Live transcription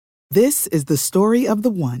This is the story of the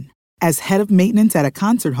one. As head of maintenance at a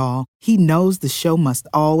concert hall, he knows the show must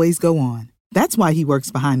always go on. That's why he works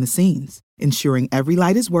behind the scenes, ensuring every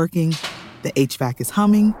light is working, the HVAC is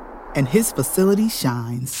humming, and his facility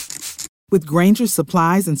shines. With Grainger's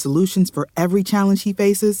supplies and solutions for every challenge he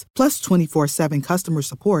faces, plus 24/7 customer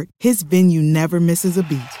support, his venue never misses a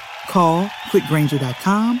beat. Call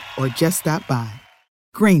quickgrainger.com or just stop by.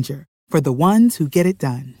 Grainger, for the ones who get it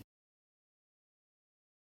done.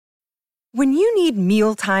 When you need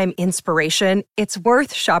mealtime inspiration, it's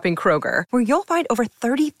worth shopping Kroger, where you'll find over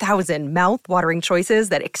 30,000 mouth-watering choices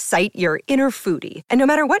that excite your inner foodie. And no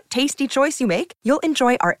matter what tasty choice you make, you'll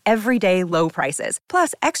enjoy our everyday low prices,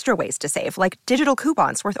 plus extra ways to save, like digital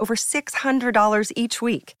coupons worth over $600 each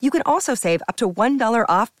week. You can also save up to $1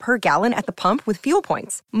 off per gallon at the pump with fuel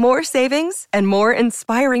points. More savings and more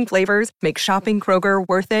inspiring flavors make shopping Kroger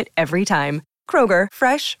worth it every time. Kroger,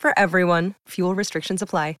 fresh for everyone. Fuel restrictions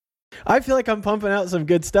apply. I feel like I'm pumping out some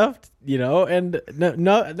good stuff, and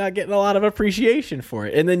not getting a lot of appreciation for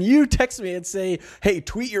it. And then you text me and say, "Hey,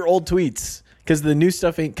 tweet your old tweets because the new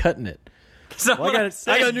stuff ain't cutting it." So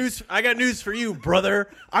I got news for you, brother.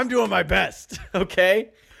 I'm doing my best.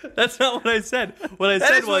 Okay. That's not what I said. What I That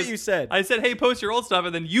said is was, what you said. I said, "Hey, post your old stuff,"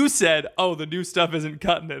 and then you said, "Oh, the new stuff isn't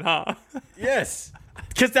cutting it, huh?" Yes.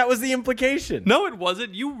 Because that was the implication. No, it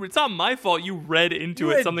wasn't. It's not my fault. You read into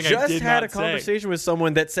it something I did not say. You just had a conversation with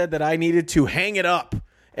someone that said that I needed to hang it up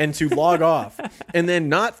and to log off. And then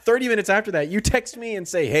not 30 minutes after that, you text me and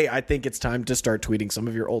say, "Hey, I think it's time to start tweeting some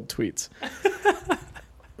of your old tweets."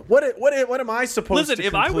 What am I supposed to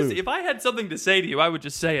conclude? If I had something to say to you, I would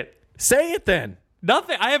just say it. Say it then.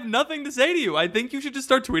 Nothing. I have nothing to say to you. I think you should just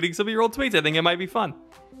start tweeting some of your old tweets. I think it might be fun.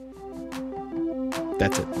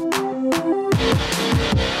 That's it.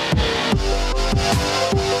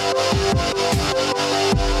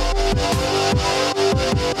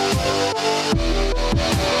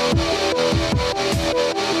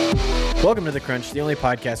 Welcome to The Crunch, the only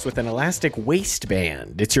podcast with an elastic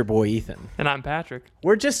waistband. It's your boy, Ethan. And I'm Patrick.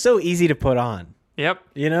 We're just so easy to put on. Yep.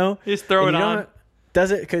 You just throw it on.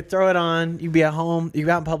 Could throw it on. You be at home. You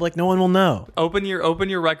be out in public. No one will know. Open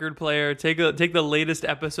your record player. Take the latest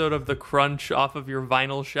episode of The Crunch off of your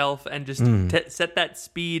vinyl shelf and just set that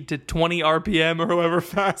speed to 20 RPM or however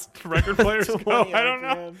fast record players go. I don't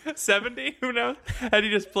know. 70? Who knows? And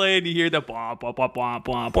you just play and you hear the blah blah blah blah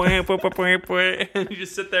blah blah blah blah, and you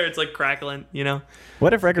just sit there. It's like crackling.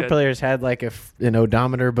 What if record players had like an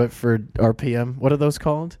odometer but for RPM? What are those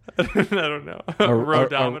called? I don't know.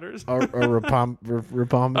 Rodometers. A rapometer.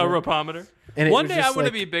 And one day I want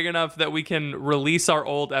to be big enough that we can release our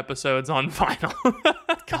old episodes on vinyl.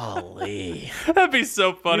 Golly. That'd be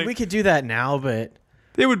so funny. I mean, we could do that now, but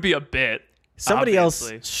it would be a bit. Somebody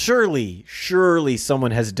obviously. Else, surely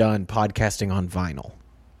someone has done podcasting on vinyl.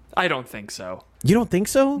 I don't think so. You don't think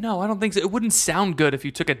so? No, I don't think so. It wouldn't sound good if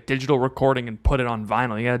you took a digital recording and put it on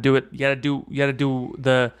vinyl. You gotta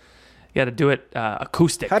do it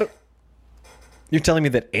acoustic. You're telling me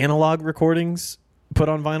that analog recordings put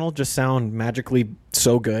on vinyl just sound magically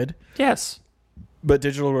so good? Yes. But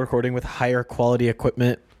digital recording with higher quality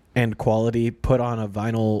equipment and quality put on a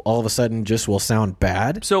vinyl all of a sudden just will sound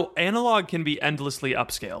bad? So analog can be endlessly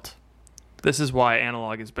upscaled. This is why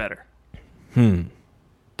analog is better. Did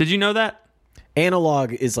you know that?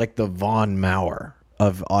 Analog is like the Von Maur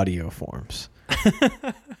of audio forms.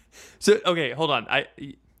 So okay, hold on.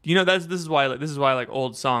 This is why like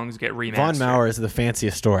old songs get remastered. Von Maur is the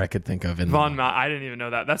fanciest store I could think of. Von Maur, I didn't even know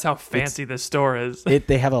that. That's how fancy this store is.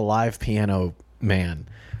 They have a live piano man.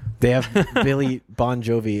 They have Billy Bon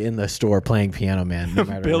Jovi in the store playing Piano Man. No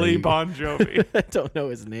matter Billy Bon Jovi. I don't know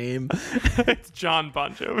his name. It's John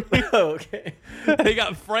Bon Jovi. Oh, okay. They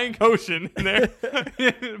got Frank Ocean in there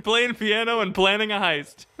playing piano and planning a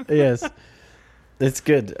heist. Yes, it's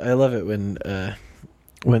good. I love it when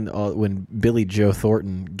Billy Joe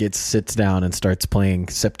Thornton sits down and starts playing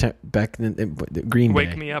Green Day.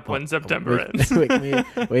 Wake me up when September ends.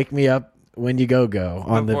 Wake me up when you go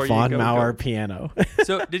on the Von Maur piano.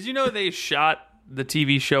 So, did you know they shot the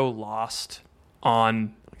TV show Lost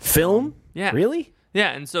on film? Yeah, really?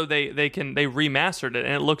 Yeah, and so they remastered it,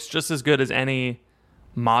 and it looks just as good as any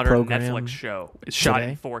modern Netflix show. It's shot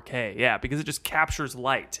in 4K. Yeah, because it just captures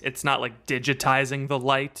light. It's not like digitizing the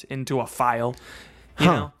light into a file. You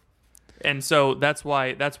know? And so that's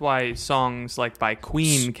why songs like by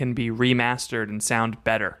Queen can be remastered and sound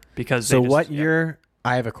better because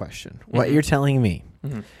I have a question. What you're telling me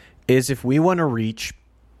is if we want to reach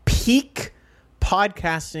peak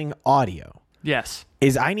podcasting audio, yes,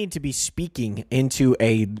 is I need to be speaking into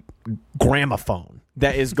a gramophone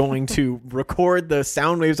that is going to record the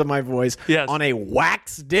sound waves of my voice Yes. on a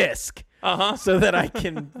wax disc Uh-huh. so that I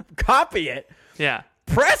can copy it, Yeah.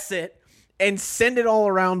 press it, and send it all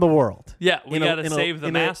around the world. Yeah, we In a- got to in a- save the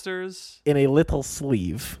in a- masters In a little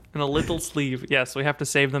sleeve. in a little sleeve. Yes, we have to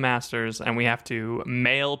save the masters, and we have to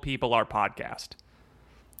mail people our podcast.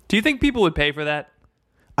 Do you think people would pay for that?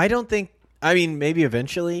 I don't think. I mean, maybe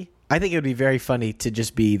eventually. I think it would be very funny to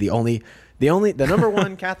just be the number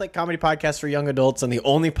one Catholic comedy podcast for young adults and the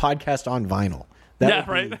only podcast on vinyl. That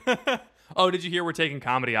would be right. Oh, did you hear we're taking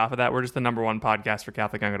comedy off of that? We're just the number one podcast for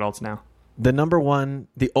Catholic young adults now. the number one,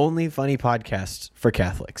 the only funny podcast for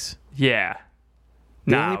Catholics. Yeah.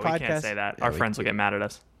 The No, only we can't podcast- say that. Yeah, Our we- friends will get mad at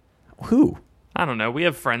us. Who? I don't know. We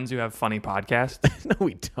have friends who have funny podcasts. No,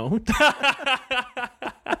 we don't.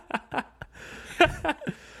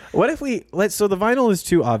 What if we so the vinyl is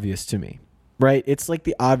too obvious to me, right? It's like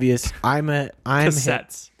the obvious. I'm hip,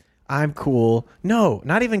 Cassettes. I'm cool. No,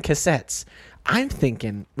 not even cassettes. I'm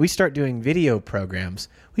thinking we start doing video programs.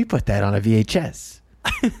 We put that on a VHS.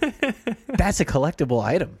 That's a collectible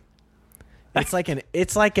item. It's like an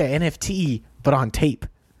NFT, but on tape.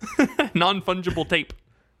 Non-fungible tape.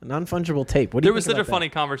 Non-fungible tape. What do There you was think such a about funny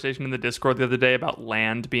conversation in the Discord the other day about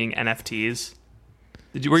land being NFTs.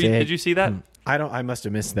 Did you see that? I must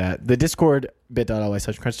have missed that. The Discord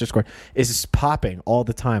bit.ly/crunch Discord is popping all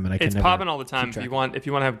the time, and It's popping all the time. If you want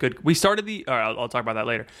to have good, we started the. Or I'll talk about that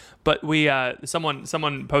later. But we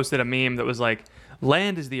someone posted a meme that was like,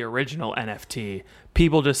 "Land is the original NFT."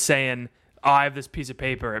 People just saying, "Oh, I have this piece of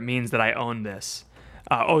paper. It means that I own this."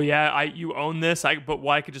 You own this. But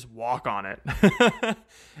I could just walk on it.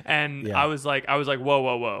 And Yeah. I was like,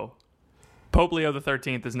 whoa. Pope Leo the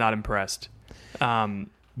 13th is not impressed.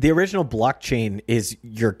 The original blockchain is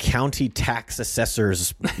your county tax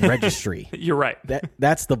assessor's registry. You're right.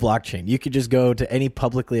 That's the blockchain. You could just go to any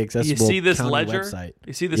publicly You accessible see this county ledger? website.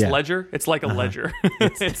 You see this Yeah. ledger? It's like a ledger.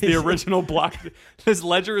 It's the original block. This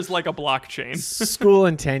ledger is like a blockchain. School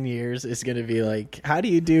in 10 years is going to be like, how do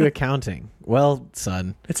you do accounting? Well,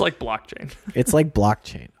 son, It's like blockchain. it's like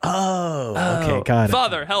blockchain. Oh, okay, got it.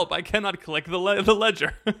 Father, help! I cannot click the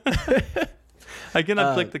ledger. I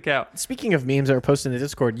cannot click the cow. Speaking of memes that were posted in the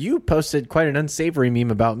Discord, you posted quite an unsavory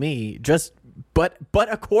meme about me but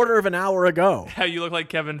a quarter of an hour ago. How you look like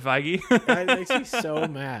Kevin Feige. That makes me so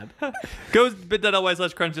mad. Go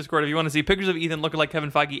bit.ly/crunch Discord if you want to see pictures of Ethan looking like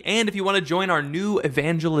Kevin Feige, and if you want to join our new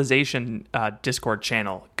evangelization Discord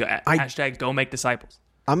channel. Hashtag Go Make Disciples.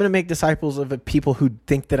 I'm going to make disciples of people who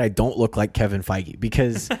think that I don't look like Kevin Feige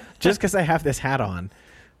because just because I have this hat on.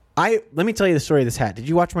 Let me tell you the story of this hat. Did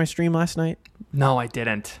you watch my stream last night? No, I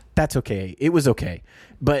didn't. That's okay. It was okay.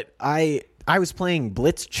 But I was playing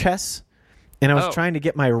Blitz chess and I was trying to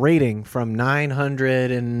get my rating from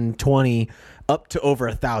 920 up to over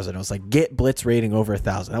 1,000. I was like, get Blitz rating over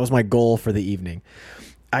 1,000. That was my goal for the evening.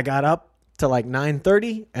 I got up to like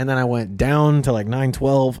 930 and then I went down to like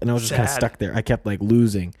 912 and I was just kind of stuck there. I kept like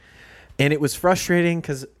losing. And it was frustrating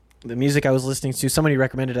because the music I was listening to, somebody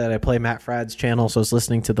recommended that I play Matt Fradd's channel, so I was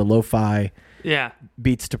listening to the lo-fi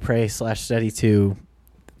Beats to Pray /Study 2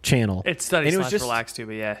 channel. It's study / relax too,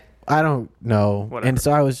 but yeah. I don't know. Whatever. And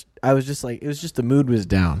so I was just like, it was just the mood was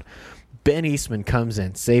down. Ben Eastman comes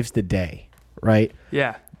in, saves the day, right?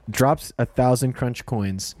 Yeah. Drops 1,000 crunch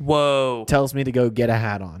coins. Whoa. Tells me to go get a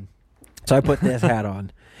hat on. So I put this hat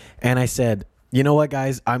on and I said, you know what,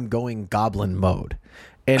 guys? I'm going goblin mode.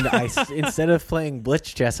 And instead of playing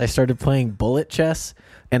blitz chess, I started playing bullet chess,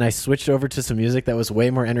 and I switched over to some music that was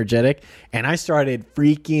way more energetic, and I started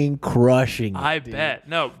freaking crushing it. I bet.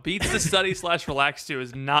 No, Beats to Study / Relax to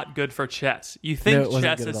is not good for chess. You think it wasn't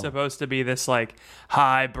chess good at is all. supposed to be this like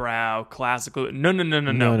highbrow, classical.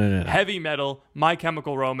 No. Heavy metal, My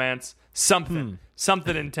Chemical Romance, something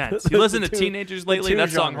intense. You listen to teenagers lately,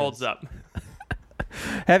 that song holds up.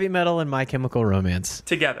 Heavy metal and My Chemical Romance.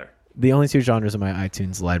 Together. The only two genres in my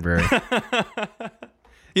iTunes library.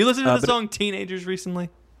 You listened to the song Teenagers recently?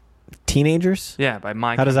 Teenagers? Yeah, by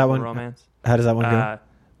My How does that Chemical one- Romance. How does that one go?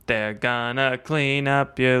 They're gonna clean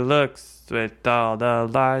up your looks with all the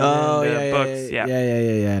lies in their books. Yeah.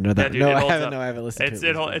 I know that. Yeah, dude, no, it I holds haven't. up. No, I haven't listened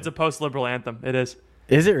to it. It's a post-liberal anthem. It is.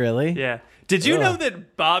 Is it really? Yeah. Did you know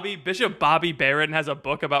that Bishop Bobby Barron has a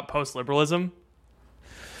book about post-liberalism?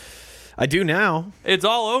 I do now. It's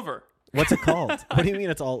all over. What's it called? What do you mean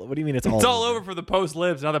it's all? What do you mean it's all? It's all over for the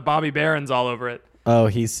post-libs now that Bobby Barron's all over it. Oh,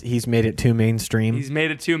 he's made it too mainstream. He's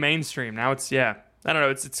made it too mainstream. Now it's I don't know.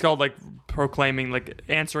 It's called like proclaiming, like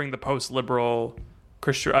answering the post-liberal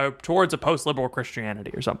Christian towards a post-liberal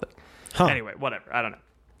Christianity or something. Huh. Anyway, whatever. I don't know.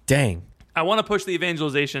 Dang. I want to push the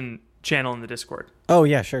evangelization channel in the Discord. Oh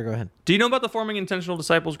yeah, sure. Go ahead. Do you know about the Forming Intentional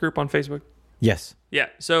Disciples group on Facebook? Yes. Yeah.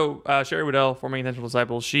 So Sherry Waddell, former Intentional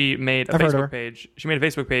Disciples, she made a Facebook page. She made a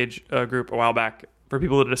Facebook page group a while back for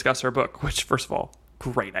people to discuss her book. Which, first of all,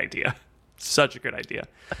 great idea. Such a good idea.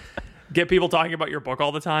 Get people talking about your book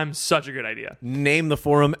all the time. Such a good idea. Name the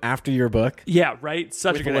forum after your book. Yeah, right?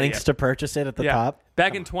 Such a good idea. With links to purchase it at the top.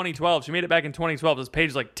 Back in 2012. She made it back in 2012. This page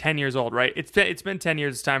is like 10 years old, right? It's been 10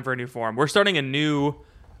 years. It's time for a new forum. We're starting a new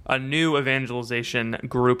evangelization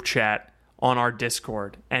group chat on our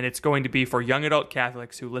Discord. And it's going to be for young adult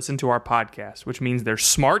Catholics who listen to our podcast, which means they're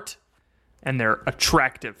smart and they're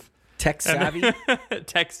attractive. Tech savvy.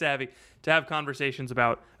 Tech savvy. To have conversations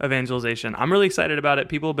about evangelization. I'm really excited about it.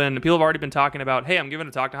 People have already been talking about, hey, I'm giving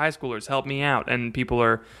a talk to high schoolers, help me out. And people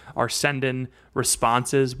are sending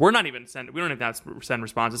responses. We don't even have to send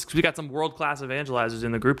responses because we got some world-class evangelizers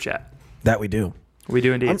in the group chat. That we do. We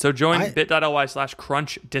do indeed. So join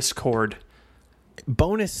bit.ly/crunch Discord.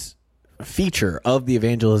 Bonus feature of the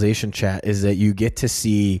evangelization chat is that you get to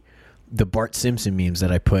see the Bart Simpson memes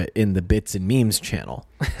that I put in the Bits and Memes channel.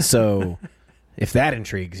 So if that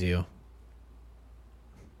intrigues you,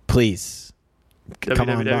 please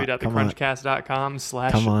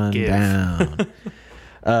www.thecrunchcast.com/give. Come on down.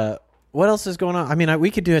 What else is going on? I mean,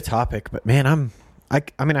 we could do a topic, but man, I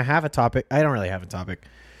have a topic. I don't really have a topic.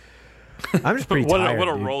 I'm just pretty tired. What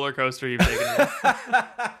a roller coaster you've taken.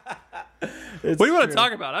 What do you want to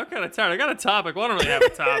talk about? I'm kind of tired. I got a topic. Well, I don't really have a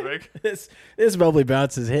topic. This bubbly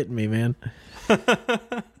bounce is hitting me, man.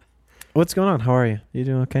 What's going on? How are you? You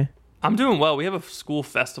doing okay? I'm doing well. We have a school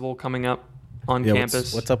festival coming up on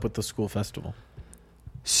campus. What's up with the school festival?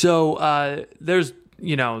 So there's,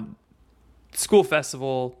 school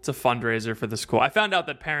festival. It's a fundraiser for the school. I found out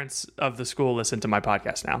that parents of the school listen to my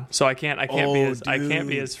podcast now, so I can't be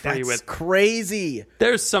as free that's with. Crazy.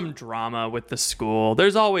 There's some drama with the school.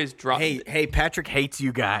 There's always drama. Hey, Patrick hates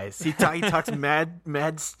you guys. He talks mad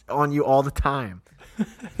on you all the time.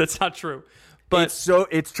 That's not true. But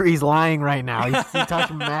it's true. He's lying right now. He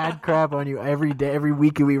talks mad crap on you every day, every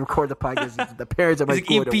week we record the podcast. The parents of my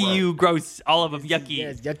school. EPU, gross, all of them, yucky.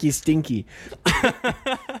 Yes, yucky, stinky.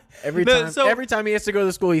 Every time he has to go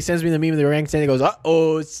to school, he sends me the meme of the orangutan. He goes,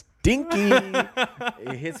 "Uh-oh, stinky."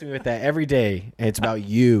 He hits me with that every day, and it's about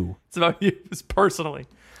you. It's about you, personally.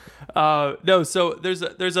 No, so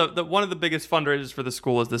there's one of the biggest fundraisers for the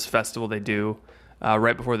school is this festival they do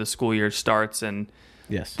right before the school year starts, and.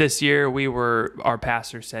 Yes. This year, our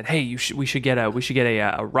pastor said, "Hey, we should get a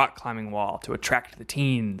rock climbing wall to attract the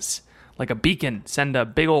teens, like a beacon. Send a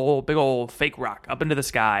big old fake rock up into the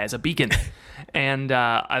sky as a beacon." And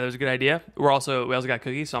that was a good idea. We also got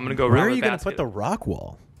cookies, so I'm gonna go around. Where are you gonna put the rock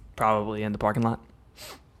wall? Probably in the parking lot.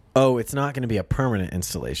 Oh, it's not going to be a permanent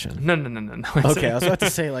installation. No. Okay, I was about to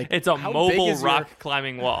say it's a mobile rock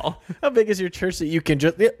climbing wall. How big is your church that you can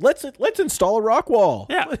just let's install a rock wall?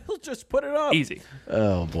 Yeah, we'll just put it up. Easy.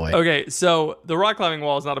 Oh boy. Okay, so the rock climbing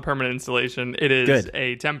wall is not a permanent installation. It is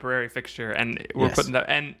a temporary fixture, and we're putting that.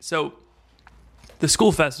 And so, the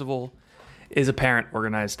school festival is a parent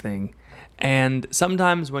organized thing. And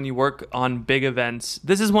sometimes when you work on big events,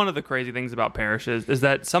 this is one of the crazy things about parishes, is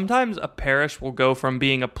that sometimes a parish will go from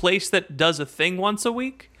being a place that does a thing once a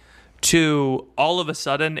week to all of a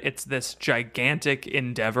sudden it's this gigantic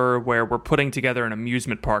endeavor where we're putting together an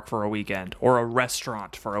amusement park for a weekend or a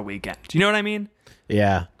restaurant for a weekend. Do you know what I mean?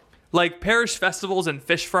 Yeah. Like parish festivals and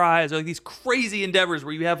fish fries are like these crazy endeavors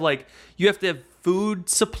where you have to have food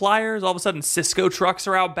suppliers. All of a sudden Cisco trucks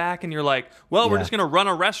are out back and you're like, well, we're just going to run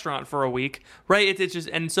a restaurant for a week, right? It's just,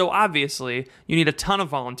 and so obviously you need a ton of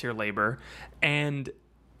volunteer labor, and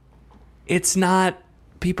it's not,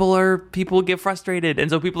 people get frustrated. And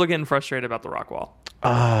so people are getting frustrated about the rock wall.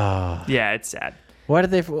 Yeah, it's sad. You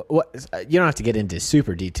don't have to get into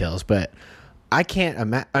super details, but I can't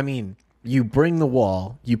imagine. I mean, you bring the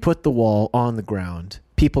wall, you put the wall on the ground,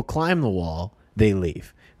 people climb the wall, they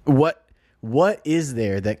leave. What is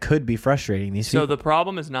there that could be frustrating these people? So the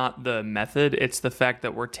problem is not the method, it's the fact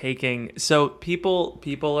that we're taking, so people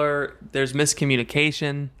there's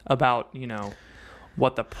miscommunication about,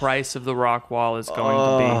 what the price of the rock wall is going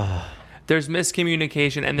to be. There's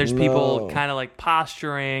miscommunication, and there's people kind of like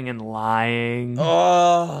posturing and lying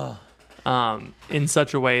in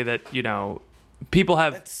such a way that, people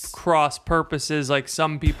have cross purposes. Like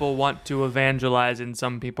some people want to evangelize and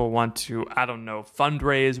some people want to,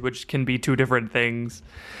 fundraise, which can be two different things.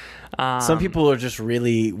 Some people are just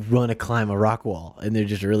really want to climb a rock wall, and they're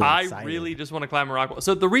just really excited. I really just want to climb a rock wall.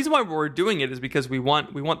 So the reason why we're doing it is because we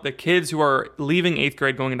want the kids who are leaving 8th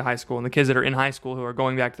grade going into high school and the kids that are in high school who are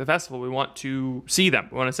going back to the festival, we want to see them.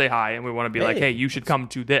 We want to say hi, and we want to be like, hey, you should come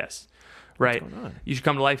to this, right? You should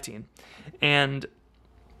come to Life Teen. And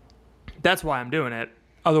that's why I'm doing it.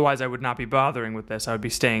 Otherwise, I would not be bothering with this. I would be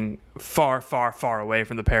staying far, far, far away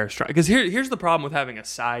from the Paris Trunk. Because here's the problem with having a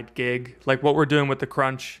side gig, like what we're doing with the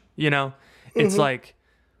Crunch. It's like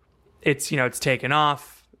it's taken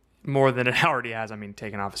off more than it already has. I mean,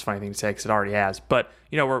 taken off is a funny thing to say because it already has. But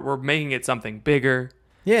we're making it something bigger.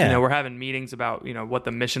 Yeah. We're having meetings about what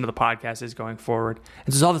the mission of the podcast is going forward,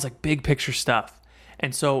 and there's all this like big picture stuff.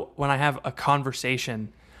 And so when I have a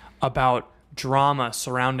conversation about drama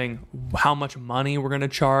surrounding how much money we're going to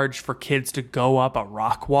charge for kids to go up a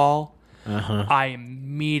rock wall, I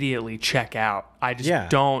immediately check out. I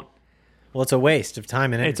just don't. Well, it's a waste of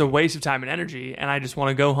time and energy. It's a waste of time and energy, and I just want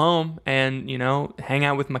to go home and hang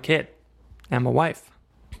out with my kid and my wife.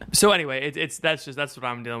 So anyway, that's what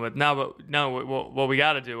I'm dealing with now. But no, what we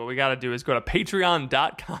got to do is go to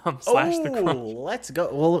patreon.com/thecrunch. Let's go.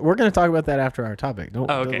 Well, we're going to talk about that after our topic.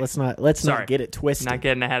 Okay. Let's not get it twisted. Not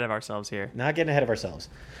getting ahead of ourselves here. Not getting ahead of ourselves.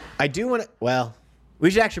 I do want to. Well, we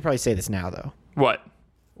should actually probably say this now, though. What?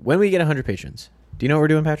 When we get 100 patrons, do you know what we're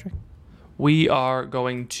doing, Patrick? We are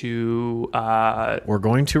going to. We're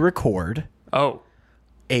going to record. A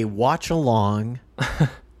watch along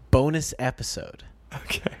bonus episode.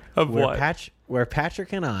 Okay. Of what? Where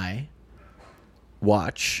Patrick and I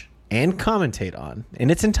watch and commentate on, in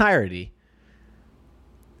its entirety,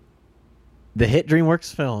 the hit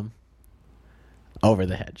DreamWorks film, Over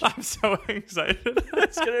the Hedge. I'm so excited.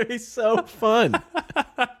 It's going to be so fun.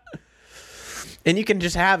 And you can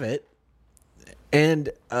just have it. And,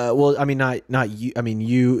 not you. I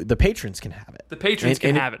mean, the patrons can have it. The patrons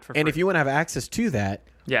can have it for free. And if you want to have access to that,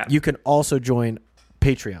 yeah, you can also join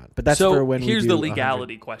Patreon. But that's for when we do. Here's the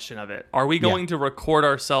legality question of it. Are we going to record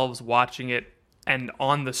ourselves watching it and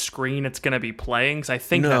on the screen it's going to be playing? Because I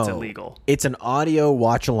think that's illegal. It's an audio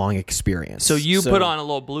watch-along experience. So you put on a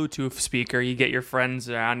little Bluetooth speaker, you get your friends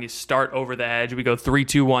around, you start Over the Hedge. We go 3,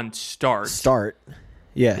 2, 1, start. Start.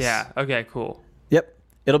 Yes. Yeah. Okay, cool. Yep.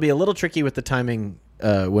 It'll be a little tricky with the timing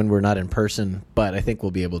when we're not in person, but I think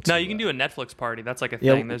we'll be able to. No, you can do a Netflix party. That's like a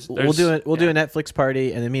thing. We'll do a Netflix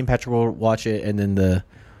party, and then me and Patrick will watch it, and then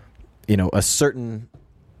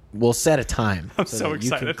we'll set a time. I'm so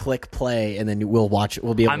excited. You can click play, and then we'll watch it.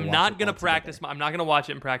 We'll be able to watch it. I'm not going to practice. I'm not going to watch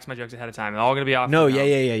it and practice my jokes ahead of time. They're all going to be off. No, yeah.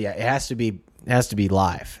 It has to be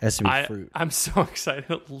live. It has to be fruit. I'm so excited.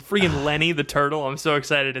 Freaking Lenny the turtle. I'm so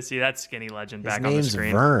excited to see that skinny legend back on the screen. His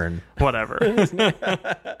name's Vern. Whatever.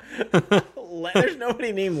 There's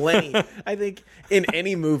nobody named Lenny, I think, in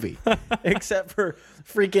any movie except for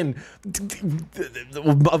freaking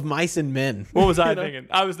of Mice and Men. What was I thinking?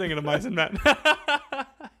 I was thinking of Mice and Men.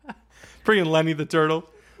 Freaking Lenny the turtle.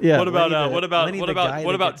 Yeah. What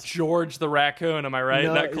about George the raccoon? Am I right?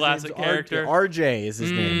 No, that classic character. RJ is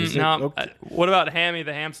his name. No. Okay. What about Hammy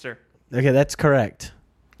the hamster? Okay, that's correct.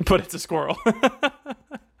 But it's a squirrel. All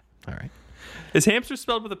right. Is hamster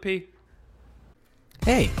spelled with a P?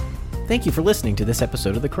 Hey, thank you for listening to this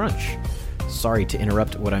episode of The Crunch. Sorry to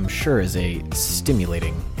interrupt what I'm sure is a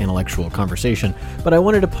stimulating intellectual conversation, but I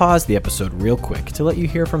wanted to pause the episode real quick to let you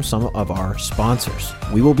hear from some of our sponsors.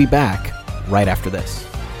 We will be back right after this.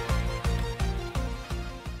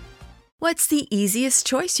 What's the easiest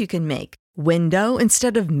choice you can make? Window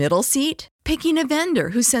instead of middle seat? Picking a vendor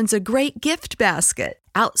who sends a great gift basket?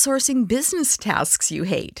 Outsourcing business tasks you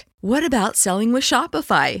hate? What about selling with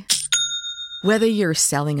Shopify? Whether you're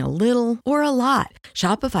selling a little or a lot,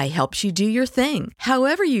 Shopify helps you do your thing,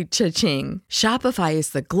 however you cha-ching. Shopify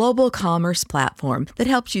is the global commerce platform that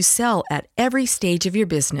helps you sell at every stage of your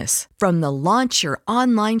business. From the launch your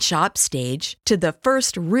online shop stage to the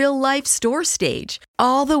first real-life store stage,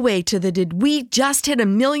 all the way to the did we just hit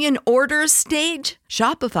 1 million orders stage.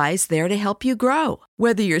 Shopify's there to help you grow.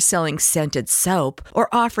 Whether you're selling scented soap or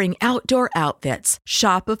offering outdoor outfits,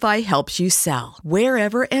 Shopify helps you sell.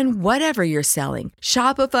 Wherever and whatever you're selling,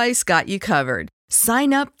 Shopify's got you covered.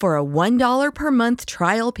 Sign up for a $1 per month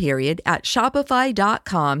trial period at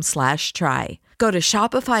shopify.com/try. Go to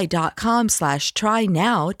shopify.com/try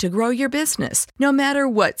now to grow your business, no matter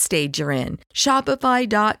what stage you're in.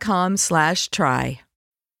 Shopify.com/try.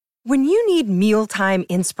 When you need mealtime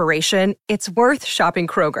inspiration, it's worth shopping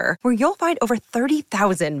Kroger, where you'll find over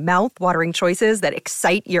 30,000 mouth-watering choices that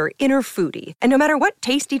excite your inner foodie. And no matter what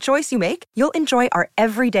tasty choice you make, you'll enjoy our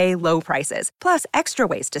everyday low prices, plus extra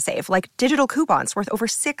ways to save, like digital coupons worth over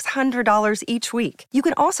 $600 each week. You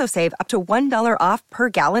can also save up to $1 off per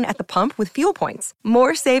gallon at the pump with fuel points.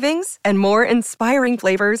 More savings and more inspiring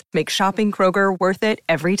flavors make shopping Kroger worth it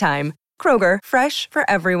every time. Kroger, fresh for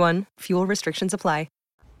everyone. Fuel restrictions apply.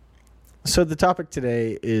 So the topic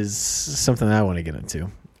today is something I want to get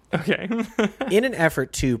into. Okay. In an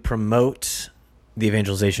effort to promote the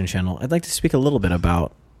evangelization channel, I'd like to speak a little bit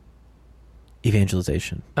about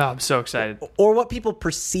evangelization. Oh, I'm so excited. Or what people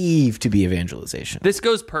perceive to be evangelization. This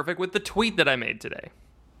goes perfect with the tweet that I made today.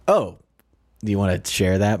 Oh, do you want to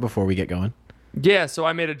share that before we get going? Yeah, so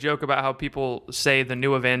I made a joke about how people say the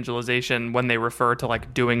new evangelization when they refer to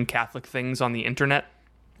like doing Catholic things on the internet.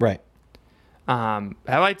 Right. Have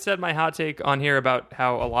I said my hot take on here about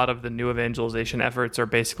how a lot of the new evangelization efforts are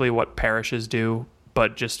basically what parishes do,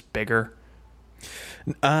 but just bigger?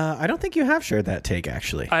 I don't think you have shared that take,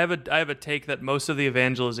 actually. I have a take that most of the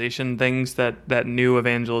evangelization things that new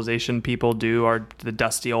evangelization people do are the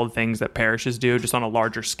dusty old things that parishes do, just on a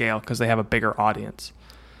larger scale because they have a bigger audience.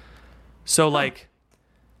 So, like,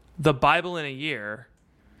 the Bible in a year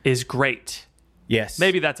is great. Yes.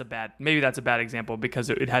 Maybe that's a bad example because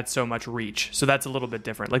it had so much reach. So that's a little bit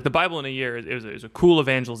different. Like the Bible in a year, it was a cool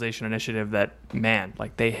evangelization initiative that, man,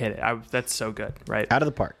 like they hit it. That's so good, right? Out of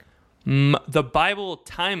the park. The Bible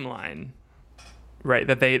timeline, right,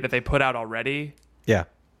 that they put out already. Yeah.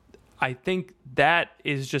 I think that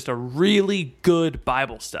is just a really good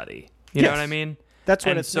Bible study. You know what I mean? That's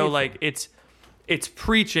what and it's so made like for. it's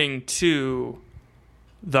preaching to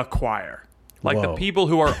the choir. Like Whoa. the people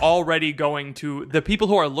who are already the people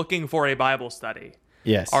who are looking for a Bible study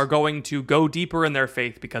Yes. are going to go deeper in their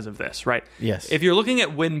faith because of this, right? Yes. If you're looking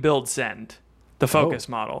at win, build, send, the focus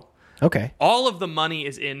model, Okay. all of the money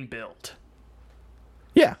is in build.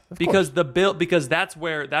 Yeah. Because that's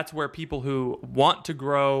where people who want to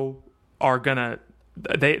grow are gonna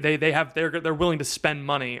they're willing to spend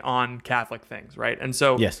money on Catholic things, right? And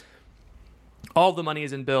so Yes. all the money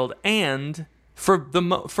is in build, and for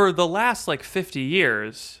the last like 50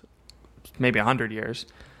 years, maybe 100 years,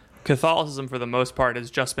 Catholicism for the most part has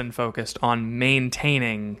just been focused on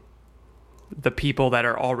maintaining the people that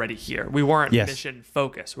are already here. We weren't mission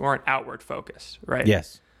focused. We weren't outward focused, right?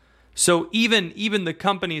 Yes. So even the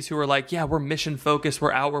companies who are like, yeah, we're mission focused,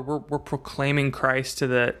 we're outward, we're proclaiming Christ to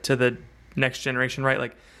the next generation, right?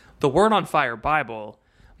 Like the Word on Fire Bible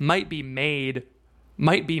might be made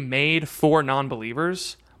for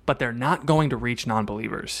non-believers, but they're not going to reach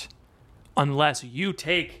non-believers unless you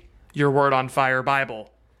take your Word on Fire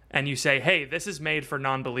Bible and you say, hey, this is made for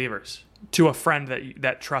non-believers, to a friend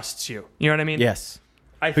that trusts you. You know what I mean? Yes.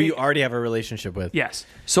 Who you already have a relationship with. Yes.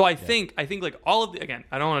 So I think like all of again,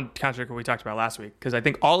 I don't want to contradict what we talked about last week, because I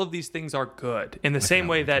think all of these things are good in the same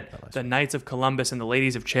way that the Knights of Columbus and the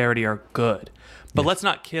Ladies of Charity are good. But let's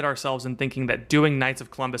not kid ourselves in thinking that doing Knights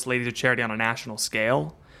of Columbus, Ladies of Charity on a national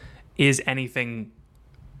scale is anything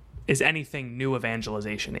new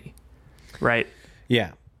evangelization-y, right?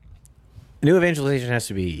 Yeah. New evangelization has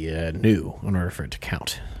to be new in order for it to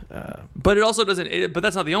count. But it also doesn't. But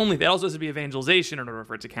that's not the only thing. It also has to be evangelization in order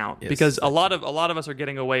for it to count. Yes, because a lot of us are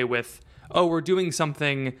getting away with, oh, we're doing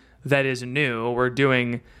something that is new. We're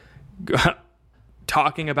doing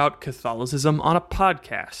talking about Catholicism on a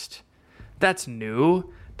podcast. That's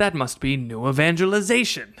new. That must be new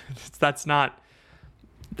evangelization. That's not.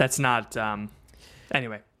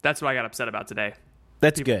 Anyway, that's what I got upset about today.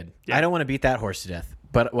 That's good. Yeah. I don't want to beat that horse to death.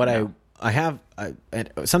 But what I have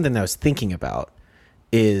something that I was thinking about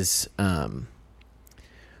is I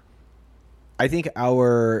think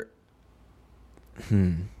so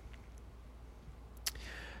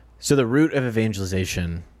the root of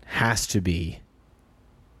evangelization has to be,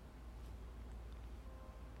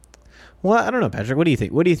 well, I don't know, Patrick, what do you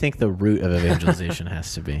think? What do you think the root of evangelization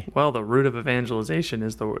has to be? Well, the root of evangelization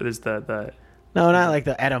is the No, not like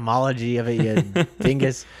the etymology of it, you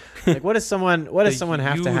dingus. Like what does someone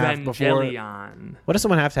have to have before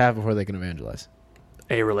they can evangelize?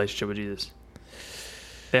 A relationship with Jesus.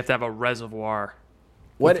 They have to have a reservoir.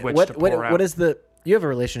 What with which to pour out. is the you have a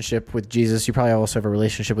relationship with Jesus, you probably also have a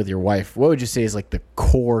relationship with your wife. What would you say is like the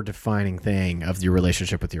core defining thing of your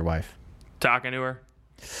relationship with your wife? Talking to her.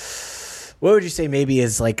 What would you say maybe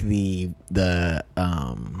is like the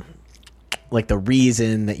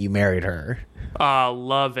reason that you married her?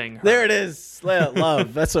 Loving her. There it is.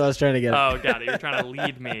 Love. That's what I was trying to get at. Oh, got it. You're trying to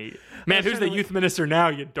lead me. Man, who's the youth minister now,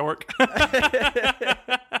 you dork?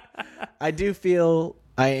 I do feel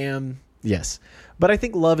I am, yes. But I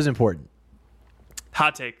think love is important.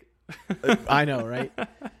 Hot take. I know, right?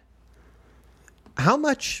 How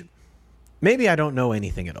much, maybe I don't know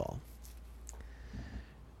anything at all.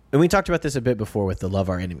 And we talked about this a bit before with the love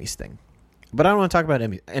our enemies thing. But I don't want to talk about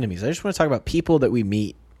enemies. I just want to talk about people that we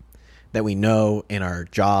meet, that we know in our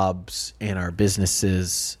jobs, in our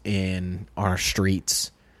businesses, on our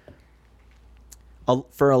streets.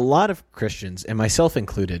 For a lot of Christians, and myself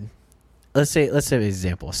included, let's say an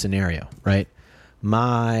example, a scenario, right?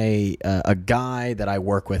 A guy that I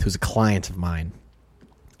work with who's a client of mine,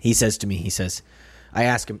 he says to me, I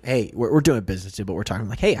ask him, hey, we're doing business, but we're talking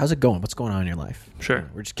like, hey, how's it going? What's going on in your life? Sure. You know,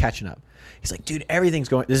 we're just catching up. He's like, dude, everything's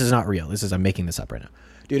going. This is not real. I'm making this up right now.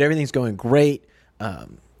 Dude, everything's going great.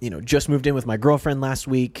 Just moved in with my girlfriend last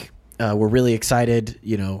week. We're really excited,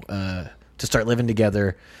 to start living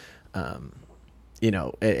together. And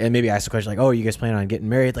maybe ask the question like, oh, are you guys planning on getting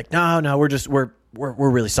married? Like, no, we're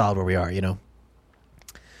really solid where we are,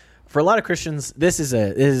 For a lot of Christians, this is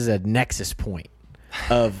a nexus point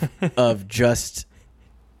of just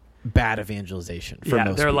bad evangelization for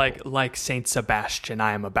most they're people. like Saint Sebastian,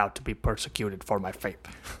 I am about to be persecuted for my faith.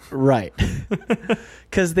 Right.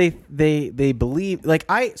 Because they believe they believe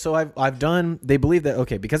that,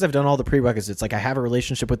 okay, because I've done all the prerequisites, like I have a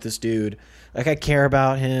relationship with this dude, like I care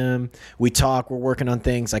about him, we talk, we're working on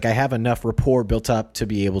things, like I have enough rapport built up to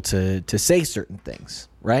be able to say certain things,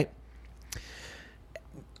 right?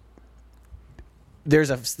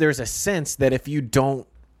 There's a sense that if you don't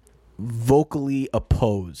vocally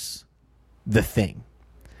oppose the thing,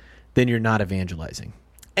 then you're not evangelizing.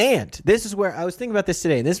 And this is where I was thinking about this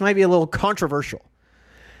today, and this might be a little controversial,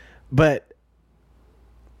 but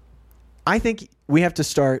I think we have to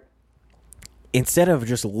start, instead of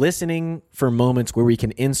just listening for moments where we can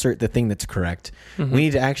insert the thing that's correct, we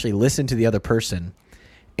need to actually listen to the other person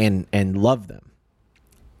and love them.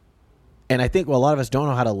 And I think a lot of us don't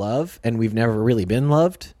know how to love, and we've never really been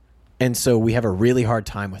loved. And so we have a really hard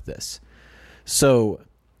time with this. So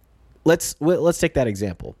let's take that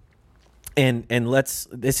example. And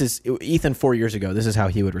this is Ethan 4 years ago. This is how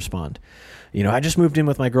he would respond. I just moved in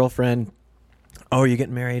with my girlfriend. Oh, are you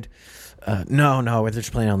getting married? No, we're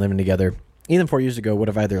just planning on living together. Ethan 4 years ago would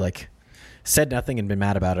have either said nothing and been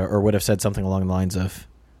mad about it, or would have said something along the lines of,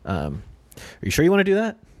 are you sure you want to do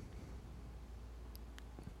that?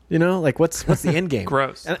 What's the end game?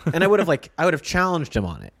 Gross. And I would have challenged him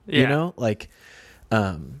on it. Yeah.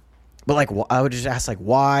 But I would just ask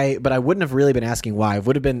why, but I wouldn't have really been asking why. I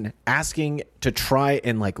would have been asking to try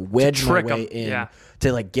and wedge my way in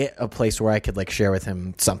to get a place where I could share with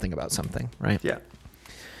him something about something, right? Yeah.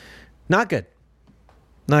 Not good.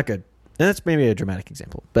 And that's maybe a dramatic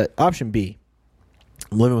example. But option B,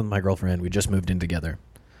 I'm living with my girlfriend. We just moved in together.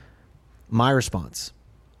 My response.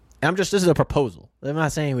 This is a proposal. I'm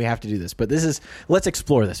not saying we have to do this, but let's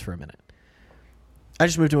explore this for a minute. I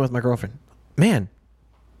just moved in with my girlfriend. Man,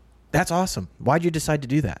 that's awesome. Why'd you decide to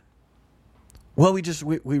do that? Well, we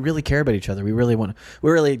really care about each other. We're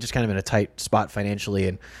really just kind of in a tight spot financially,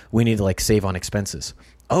 and we need to save on expenses.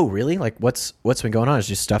 Oh, really? What's been going on? Is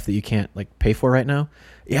just stuff that you can't pay for right now?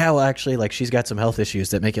 Yeah, well, actually, she's got some health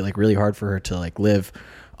issues that make it really hard for her to live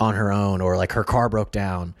on her own, or her car broke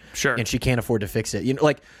down. Sure. And she can't afford to fix it.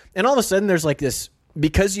 And all of a sudden there's this,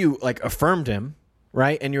 because you affirmed him,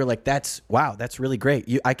 right? And you're that's really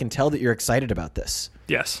great. I can tell that you're excited about this.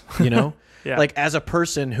 Yes. Yeah. As a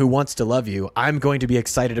person who wants to love you, I'm going to be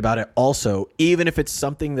excited about it also, even if it's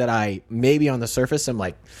something that I maybe on the surface I'm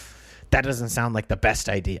that doesn't sound like the best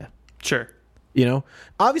idea. Sure.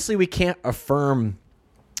 Obviously we can't affirm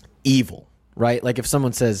evil, right? If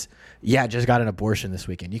someone says, yeah, just got an abortion this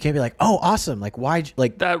weekend, you can't be oh, awesome. Why?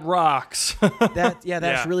 That rocks.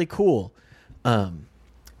 That's really cool.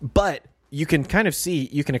 But you can kind of see,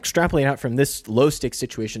 you can extrapolate out from this low stakes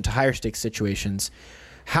situation to higher stakes situations,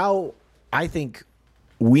 how I think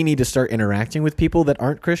we need to start interacting with people that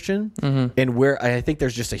aren't Christian, and where I think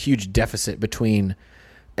there's just a huge deficit between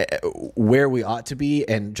where we ought to be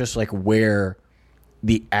and just where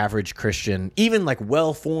the average Christian, even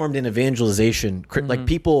well-formed in evangelization,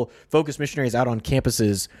 people, focused missionaries out on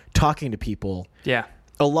campuses talking to people. Yeah.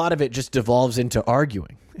 A lot of it just devolves into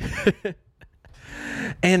arguing.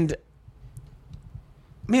 And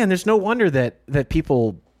man, there's no wonder that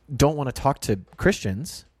people don't want to talk to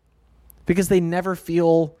Christians, because they never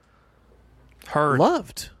feel heard,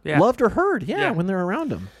 loved or heard. Yeah. When they're around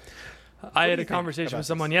them. I had a conversation with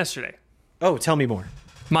someone yesterday. Oh, tell me more.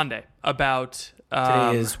 Monday about.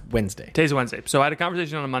 Today is Wednesday. Today's Wednesday. So I had a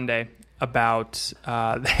conversation on a Monday about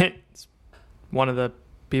one of the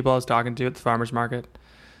people I was talking to at the farmer's market.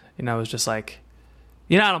 Was just I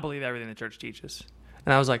don't believe everything the church teaches.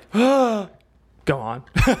 And I was like, oh, go on.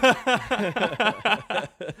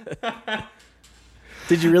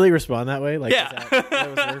 Did you really respond that way? Yeah. That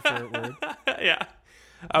was word for word? Yeah.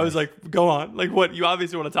 I was go on. What, you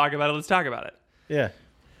obviously want to talk about it. Let's talk about it. Yeah.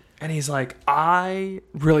 And he's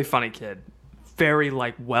really funny kid. Very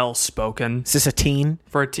well-spoken. Is this a teen?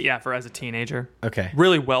 For as a teenager. Okay.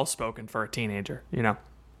 Really well-spoken for a teenager,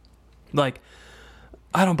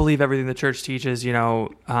 I don't believe everything the church teaches, I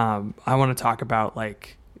want to talk about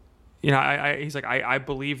he's I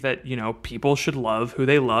believe that, people should love who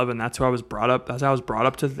they love, and that's how I was brought up. That's how I was brought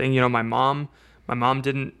up to the thing. My mom My mom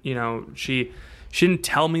didn't, she didn't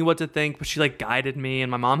tell me what to think, but she like guided me.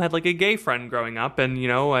 And my mom had like a gay friend growing up, and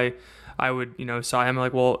I would saw him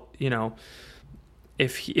like, well,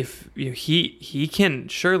 if he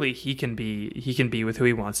can be with who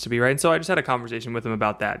he wants to be, right? And so I just had a conversation with him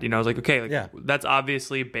about that. I was like, okay, like, that's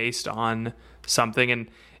obviously based on something, and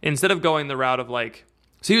instead of going the route of like,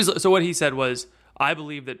 so what he said was, I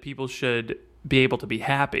believe that people should be able to be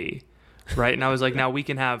happy, right? And I was like, now we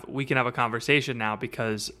can have a conversation now,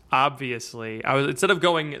 because obviously instead of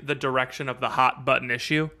going the direction of the hot button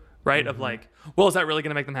issue, right? Of like, well, is that really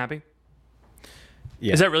going to make them happy?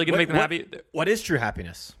 Yeah. Is that really going to make them happy? What is true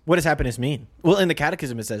happiness? What does happiness mean? Well, in the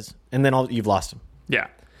catechism it says, and then you've lost him. Yeah.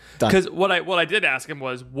 Because what I did ask him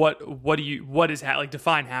was,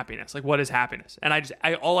 define happiness? Like, what is happiness? And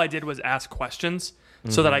all I did was ask questions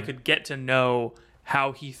so that I could get to know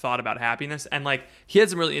how he thought about happiness. And like, he had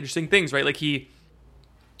some really interesting things, right? Like we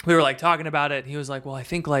were like talking about it, and he was like, well, I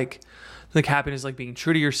think like happiness is like being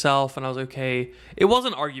true to yourself. And I was like, okay. It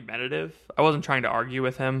wasn't argumentative. I wasn't trying to argue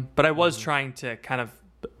with him, but I was trying to kind of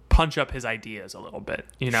punch up his ideas a little bit,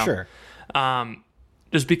 Sure.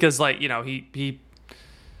 Just because like, he's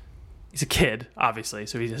a kid, obviously,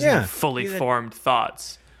 so he doesn't have fully formed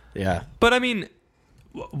thoughts. Yeah. But I mean,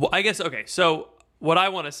 I guess, okay, so what I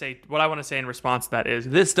want to say in response to that is,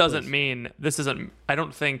 I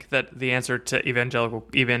don't think that the answer to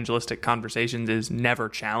evangelistic conversations is never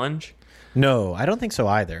challenge. No, I don't think so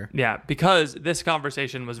either. Yeah, because this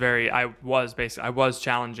conversation was I was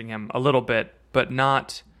challenging him a little bit, but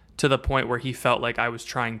not to the point where he felt like I was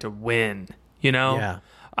trying to win, Yeah.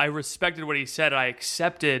 I respected what he said. I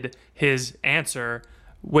accepted his answer,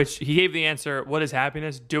 which he gave the answer, what is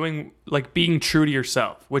happiness? Being true to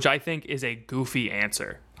yourself, which I think is a goofy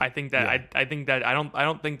answer. I think that I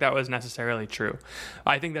don't think that was necessarily true.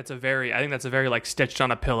 I think that's a very like stitched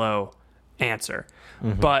on a pillow answer.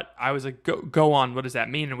 But I was like, go on, what does that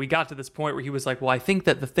mean? And we got to this point where he was like, well, I think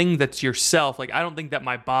that the thing that's yourself, like, I don't think that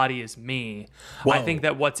my body is me. Whoa. I think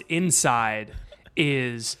that what's inside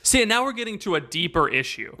is... See, now we're getting to a deeper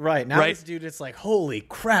issue. Right. Now this dude is like, holy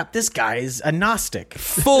crap, this guy is a Gnostic.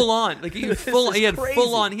 Full on. Like, he had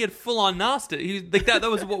full on Gnostic. Like that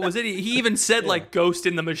was what was it? He even said like Ghost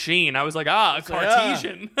in the Machine. I was like,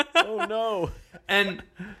 Cartesian. Oh no.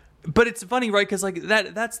 But it's funny, right? Because like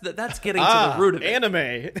that's getting to the root of it.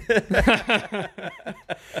 Anime.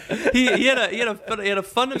 he had a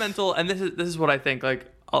fundamental, and this is what I think. Like,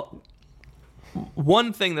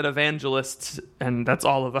 one thing that evangelists, and that's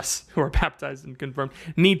all of us who are baptized and confirmed,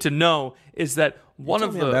 need to know is that one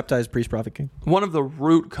of the baptized priest, prophet, king. One of the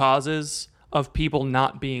root causes of people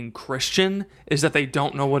not being Christian is that they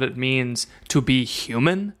don't know what it means to be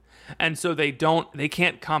human. And so they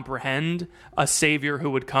can't comprehend a savior who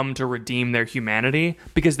would come to redeem their humanity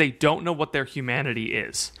because they don't know what their humanity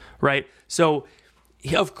is, right? So,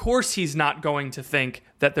 of course, he's not going to think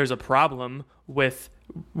that there's a problem with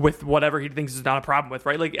whatever he thinks is not a problem with,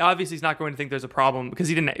 right? Like, obviously, he's not going to think there's a problem because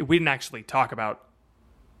we didn't actually talk about.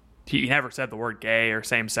 He never said the word gay or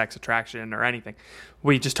same-sex attraction or anything.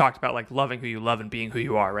 We just talked about like loving who you love and being who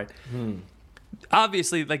you are, right?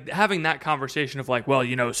 Obviously, like having that conversation of like,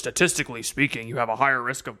 well, statistically speaking, you have a higher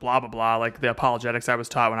risk of blah, blah, blah, like the apologetics I was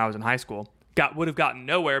taught when I was in high school, would have gotten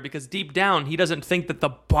nowhere because deep down, he doesn't think that the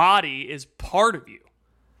body is part of you.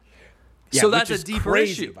 Yeah, so that's a deeper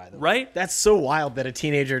crazy, issue, by the way. Right? That's so wild that a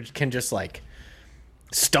teenager can just like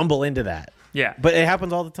stumble into that. Yeah, but it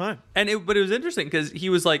happens all the time. But it was interesting because he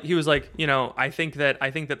was like, I think that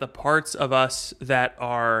the parts of us that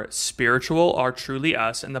are spiritual are truly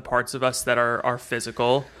us, and the parts of us that are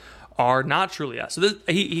physical are not truly us. So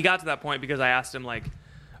he got to that point because I asked him like,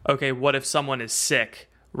 okay, what if someone is sick,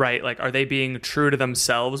 right? Like, are they being true to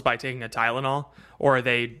themselves by taking a Tylenol, or are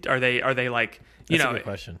they like, That's a good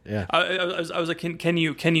question. Yeah, I was like, can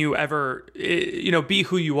you ever, be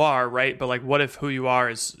who you are, right? But like, what if who you are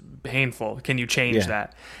is painful? Can you change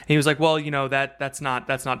that? And he was like, well, that's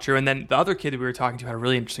not true. And then the other kid that we were talking to had a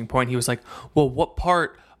really interesting point. He was like, well, what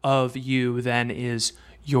part of you then is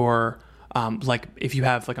your like if you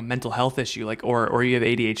have like a mental health issue, like or you have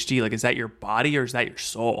ADHD, like is that your body or is that your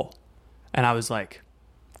soul? And I was like,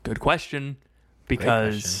 good question,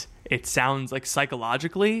 because it sounds like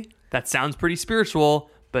psychologically that sounds pretty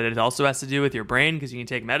spiritual, but it also has to do with your brain because you can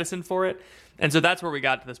take medicine for it. And so that's where we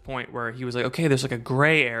got to this point where he was like, okay, there's like a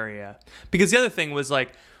gray area. Because the other thing was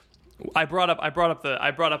like, I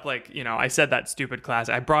said that stupid class.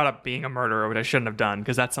 I brought up being a murderer, which I shouldn't have done,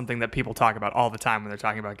 because that's something that people talk about all the time when they're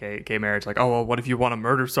talking about gay marriage. Like, oh, well, what if you want to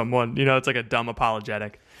murder someone? It's like a dumb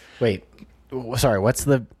apologetic. Wait, sorry, what's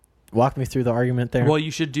the walk me through the argument there? Well,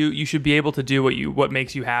 you should be able to do what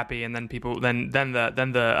makes you happy, and then the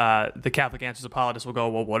Catholic Answers apologist will go,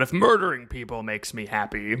 well, what if murdering people makes me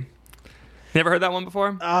happy? Never heard that one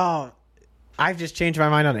before? Oh, I've just changed my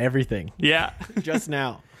mind on everything. Yeah. Just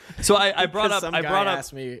now. So I brought up. Some guy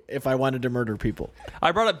asked me if I wanted to murder people.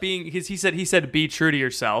 I brought up being because he said be true to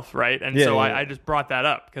yourself, right? And I just brought that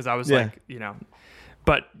up because I was like,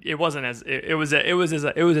 but it wasn't as it was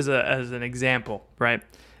as an example, right?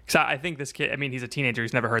 Because I think this kid. I mean, he's a teenager.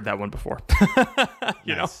 He's never heard that one before.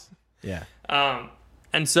 you know. Yeah.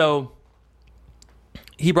 And so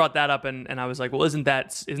he brought that up, and I was like, well, isn't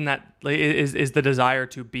that is the desire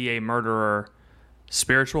to be a murderer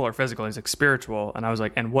spiritual or physical? And he's like, spiritual. And I was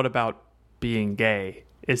like, and what about being gay?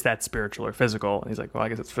 Is that spiritual or physical? And he's like, well, I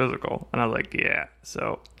guess it's physical. And I was like, yeah.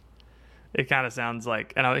 So it kind of sounds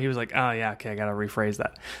like, and he was like, oh yeah, okay, I got to rephrase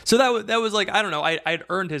that. So that was like, I don't know. I'd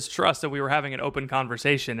earned his trust, and we were having an open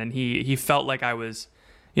conversation, and he felt like I was,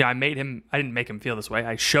 I didn't make him feel this way.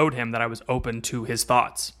 I showed him that I was open to his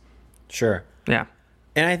thoughts. Sure. Yeah.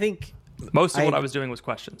 And I think most of what I was doing was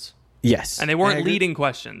questions. Yes. And they weren't leading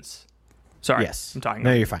questions. Sorry. Yes. I'm talking.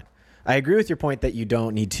 No, you're fine. I agree with your point that you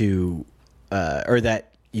don't need to, or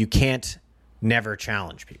that you can't never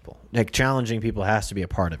challenge people. Like, challenging people has to be a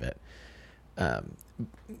part of it.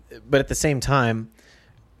 But at the same time,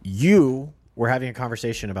 you were having a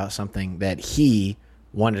conversation about something that he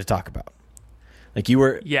wanted to talk about. Like, you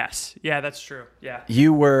were. Yes. Yeah, that's true. Yeah.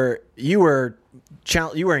 You were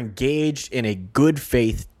engaged in a good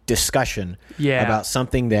faith discussion about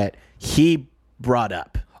something that he brought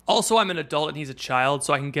up. Also, I'm an adult and he's a child,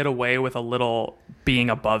 so I can get away with a little being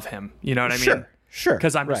above him. You know what I mean? Sure.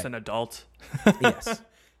 Because I'm just an adult. Yes.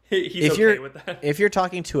 He's okay with that. If you're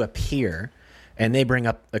talking to a peer and they bring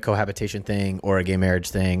up a cohabitation thing or a gay marriage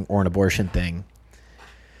thing or an abortion thing,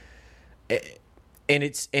 and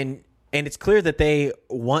it's clear that they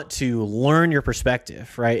want to learn your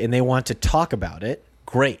perspective, right? And they want to talk about it.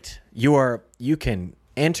 Great. You can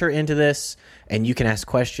enter into this and you can ask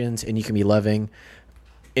questions and you can be loving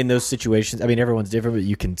in those situations. I mean, everyone's different, but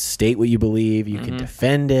you can state what you believe. You can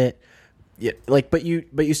defend it. Yeah, but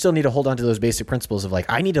you still need to hold on to those basic principles of, like,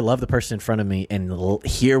 I need to love the person in front of me and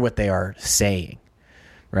hear what they are saying,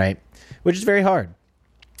 right? Which is very hard.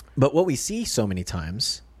 But what we see so many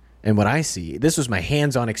times, and what I see, this was my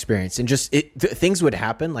hands-on experience, and just things would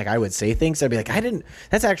happen. Like, I would say things, I'd be like,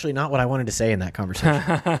 that's actually not what I wanted to say in that conversation.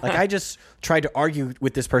 Like, I just tried to argue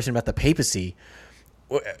with this person about the papacy,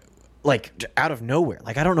 like, out of nowhere.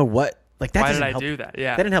 Like, I don't know what. Like, that. Why did I do that?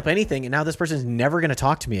 Yeah, that didn't help anything. And now this person's never going to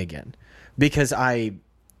talk to me again because I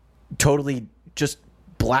totally just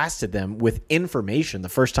blasted them with information the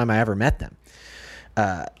first time I ever met them.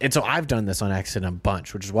 And so I've done this on accident a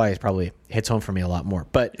bunch, which is why it probably hits home for me a lot more.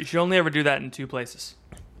 But you should only ever do that in two places.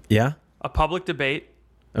 Yeah. A public debate,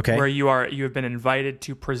 okay, where you have been invited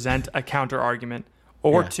to present a counter argument,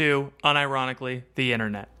 or two, unironically, the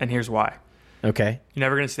internet. And here's why. Okay. You're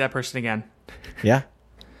never going to see that person again. Yeah.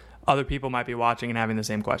 Other people might be watching and having the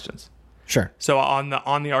same questions. Sure. So on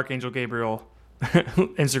the Archangel Gabriel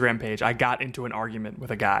Instagram page, I got into an argument with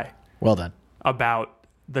a guy. Well done. About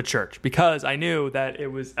the church, because I knew that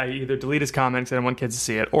I either delete his comments and I didn't want kids to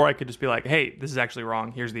see it, or I could just be like, hey, this is actually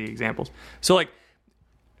wrong. Here's the examples. So, like,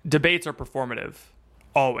 debates are performative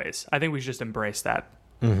always. I think we should just embrace that.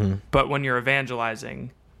 Mm-hmm. But when you're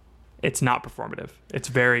evangelizing, it's not performative. It's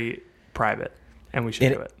very private, and we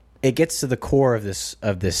should do it. It gets to the core of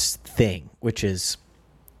this thing, which is,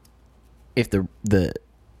 if the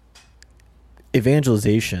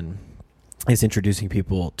evangelization is introducing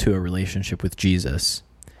people to a relationship with Jesus,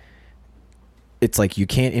 it's like you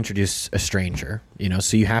can't introduce a stranger,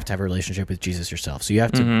 so you have to have a relationship with Jesus yourself. So you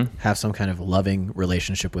have to have some kind of loving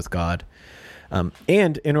relationship with God.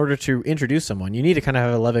 And in order to introduce someone, you need to kind of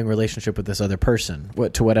have a loving relationship with this other person,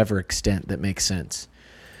 to whatever extent that makes sense.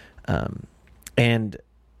 And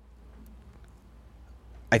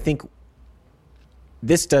I think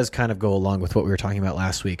this does kind of go along with what we were talking about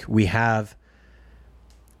last week. We have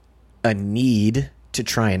a need to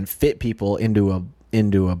try and fit people into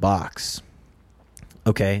a box.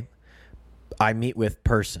 Okay, I meet with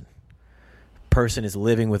person. Person is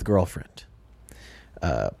living with girlfriend.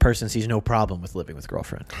 Person sees no problem with living with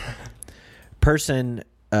girlfriend. Person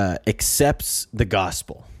accepts the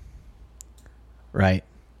gospel. Right?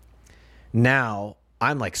 Now,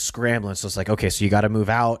 I'm like scrambling. So it's like, okay, so you got to move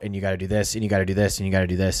out, and you got to do this, and you got to do this, and you got to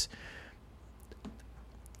do this.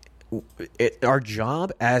 Our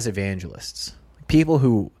job as evangelists, people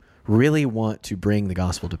who really want to bring the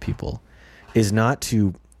gospel to people, is not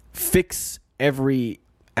to fix every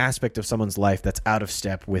aspect of someone's life that's out of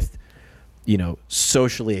step with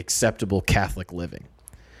socially acceptable Catholic living.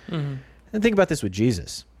 Mm-hmm. And think about this with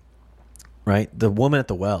Jesus, right? The woman at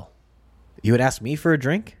the well. You would ask me for a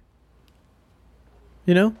drink?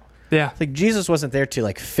 Yeah. It's like Jesus wasn't there to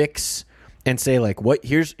like fix and say like, what,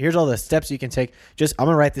 here's all the steps you can take. Just, I'm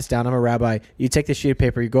going to write this down. I'm a rabbi. You take this sheet of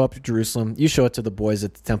paper, you go up to Jerusalem, you show it to the boys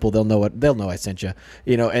at the temple. They'll know I sent you,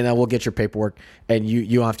 and then we'll get your paperwork, and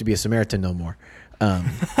you don't have to be a Samaritan no more. Or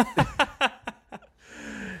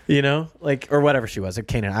whatever she was, a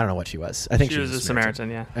Canaan. I don't know what she was. I think she was a Samaritan.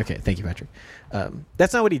 Yeah. Okay. Thank you, Patrick.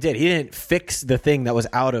 That's not what he did. He didn't fix the thing that was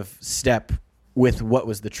out of step with what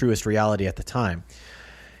was the truest reality at the time.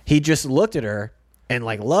 He just looked at her and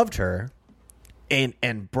like loved her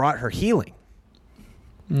and brought her healing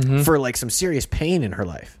for like some serious pain in her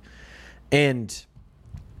life. And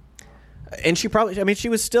she probably, she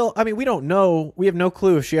was still, we don't know. We have no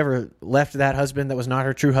clue if she ever left that husband that was not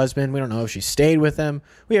her true husband. We don't know if she stayed with him.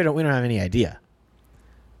 We don't have any idea.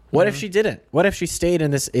 What if she didn't? What if she stayed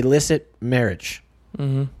in this illicit marriage?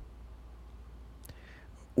 Mm-hmm.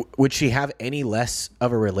 Would she have any less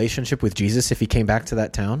of a relationship with Jesus if he came back to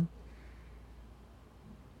that town?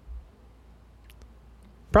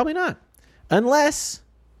 Probably not. Unless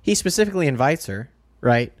he specifically invites her,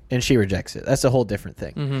 right? And she rejects it. That's a whole different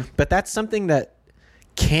thing. Mm-hmm. But that's something that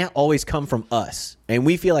can't always come from us. And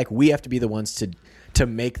we feel like we have to be the ones to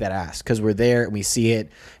make that ask because we're there and we see it.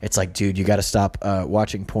 It's like, dude, you got to stop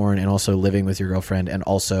watching porn and also living with your girlfriend and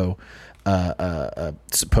also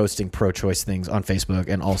posting pro-choice things on Facebook.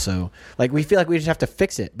 And also, like, we feel like we just have to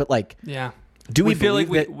fix it. But, like, yeah. Do we feel like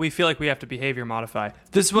we feel like we have to behavior modify?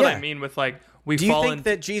 This is what I mean with, like, do you think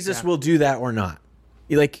that Jesus will do that or not?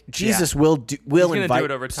 Like Jesus will invite do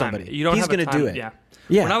it over time. somebody. He's going to do it. Yeah.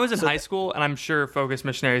 When I was in high school, and I'm sure Focus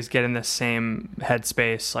Missionaries get in the same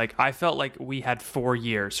headspace, like I felt like we had 4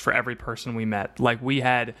 years for every person we met. Like we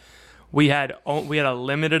had a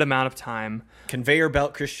limited amount of time. Conveyor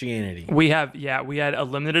belt Christianity. We had a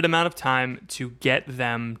limited amount of time to get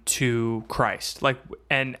them to Christ. Like,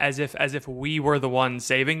 and as if we were the ones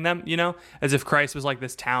saving them, as if Christ was like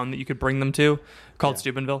this town that you could bring them to called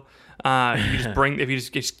Steubenville. You just bring, if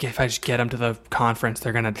I just get them to the conference,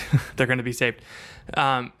 they're gonna be saved.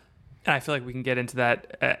 And I feel like we can get into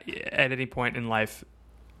that at any point in life,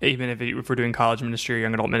 even if we're doing college ministry or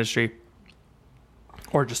young adult ministry,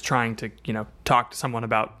 or just trying to talk to someone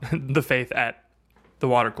about the faith at the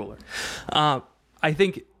water cooler. I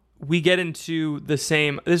think we get into the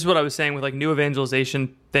same. This is what I was saying with like new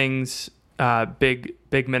evangelization things, big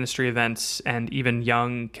ministry events, and even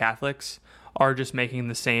young Catholics are just making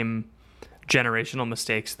the same generational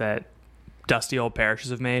mistakes that dusty old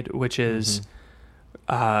parishes have made, which is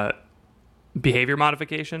behavior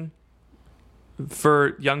modification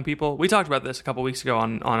for young people. We talked about this a couple weeks ago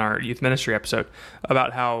on our youth ministry episode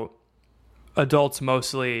about how adults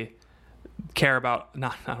mostly care about,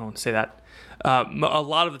 I don't want to say that. A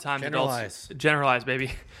lot of the time, generalize,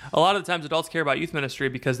 baby. A lot of the times, adults care about youth ministry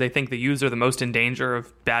because they think the youths are the most in danger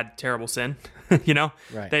of bad, terrible sin.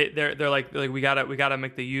 Right? They're like we gotta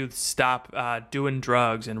make the youth stop doing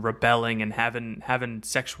drugs and rebelling and having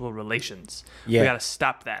sexual relations. Yeah. We gotta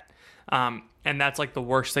stop that. And that's like the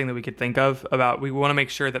worst thing that we could think of about. We want to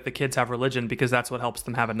make sure that the kids have religion because that's what helps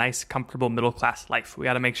them have a nice, comfortable middle class life. We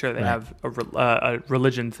got to make sure they have a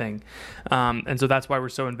religion thing, and so that's why we're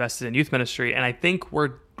so invested in youth ministry. And I think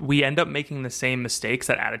we end up making the same mistakes.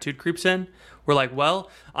 That attitude creeps in. We're like,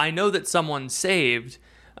 well, I know that someone's saved.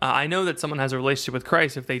 I know that someone has a relationship with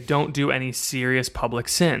Christ if they don't do any serious public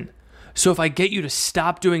sin. So if I get you to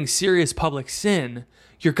stop doing serious public sin,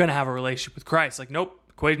 you're gonna have a relationship with Christ. Like, nope,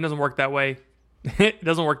 equation doesn't work that way. It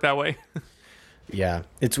doesn't work that way. Yeah.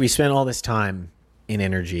 We spend all this time and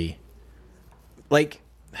energy. Like,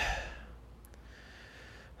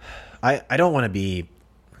 I don't want to be,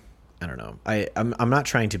 I don't know. I'm not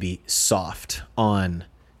trying to be soft on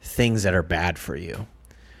things that are bad for you.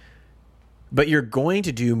 But you're going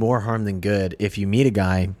to do more harm than good if you meet a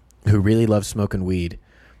guy who really loves smoking weed,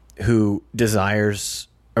 who desires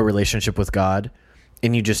a relationship with God,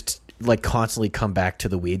 and you just like constantly come back to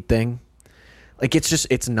the weed thing. Like,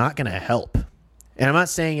 it's not going to help. And I'm not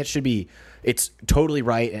saying it's totally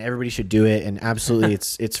right and everybody should do it and absolutely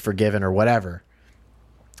it's forgiven or whatever.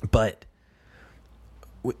 But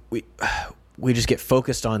we just get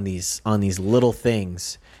focused on these little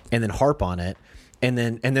things and then harp on it. And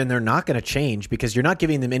then they're not going to change because you're not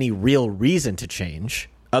giving them any real reason to change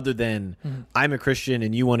other than I'm a Christian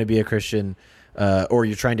and you want to be a Christian, or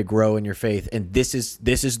you're trying to grow in your faith. And this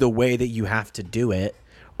is the way that you have to do it,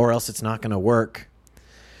 or else it's not going to work.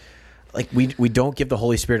 like we don't give the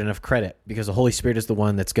Holy Spirit enough credit, because the Holy Spirit is the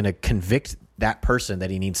one that's going to convict that person that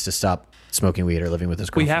he needs to stop smoking weed or living with his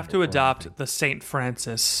girlfriend. We have to adopt the St.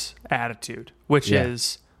 Francis attitude, which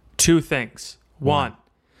is two things. One,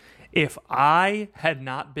 if I had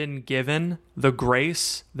not been given the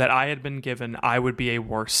grace that I had been given, I would be a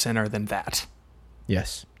worse sinner than that.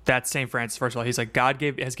 Yes. That's St. Francis. First of all, he's like, God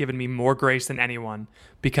has given me more grace than anyone,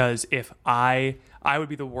 because if I would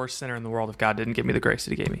be the worst sinner in the world if God didn't give me the grace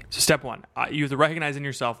that he gave me. So step one, you have to recognize in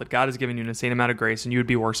yourself that God has given you an insane amount of grace, and you would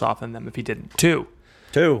be worse off than them if he didn't.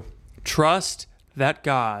 Two, trust that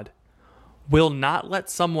God will not let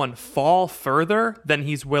someone fall further than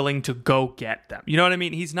he's willing to go get them. You know what I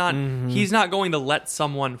mean? He's not going to let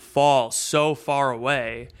someone fall so far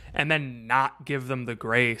away and then not give them the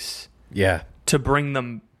grace to bring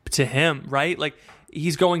them to him, right? Like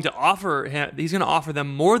he's going to offer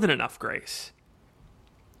them more than enough grace.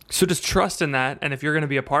 So just trust in that, and if you're going to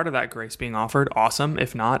be a part of that grace being offered, awesome.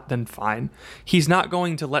 If not, then fine. He's not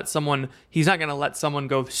going to let someone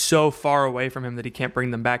go so far away from him that he can't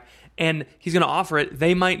bring them back. And he's going to offer it.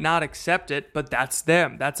 They might not accept it, but that's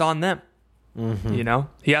them. That's on them. Mm-hmm. You know?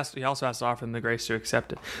 He also has to offer them the grace to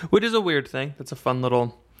accept it, which is a weird thing. That's a fun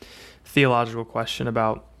little theological question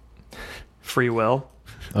about free will.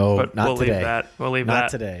 Oh, but not we'll today. Leave that. We'll leave that. Not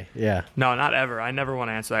today. Yeah. No, not ever. I never want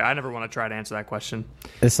to answer that. I never want to try to answer that question.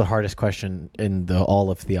 It's the hardest question in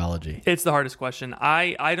all of theology. It's the hardest question.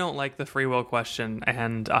 I don't like the free will question,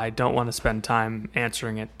 and I don't want to spend time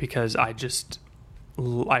answering it, because I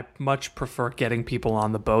much prefer getting people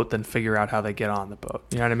on the boat than figure out how they get on the boat.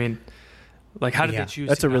 You know what I mean? Like, how did they choose?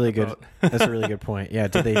 That's a really good point. Yeah.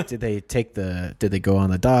 Did they go on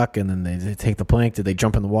the dock and then they take the plank? Did they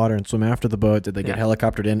jump in the water and swim after the boat? Did they get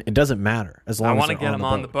helicoptered in? It doesn't matter as long as they're get them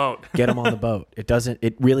on the boat. Get them on the boat.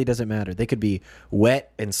 It really doesn't matter. They could be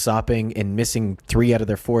wet and sopping and missing 3 out of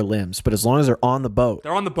their 4 limbs, but as long as they're on the boat,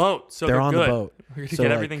 they're on the boat. So they're they're on good. the boat. We're gonna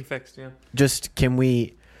get everything fixed. Yeah. Just can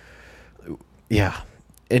we? Yeah,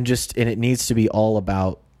 and it needs to be all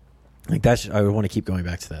about. Like that's, I want to keep going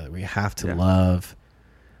back to that. We have to love,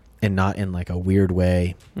 and not in like a weird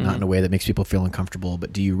way, not in a way that makes people feel uncomfortable.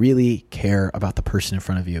 But do you really care about the person in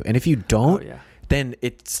front of you? And if you don't, then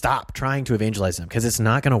stop trying to evangelize them, because it's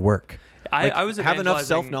not going to work. I was have enough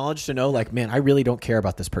self-knowledge to know, like, man, I really don't care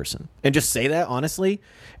about this person, and just say that honestly,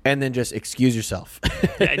 and then just excuse yourself.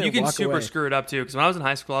 Yeah, and you can super screw it up too. Because when I was in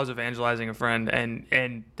high school, I was evangelizing a friend,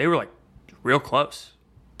 and they were like real close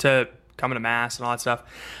to coming to mass and all that stuff,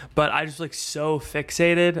 but I just like so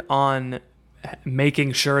fixated on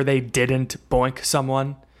making sure they didn't boink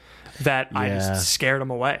someone that I just scared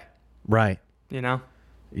them away. Right. You know?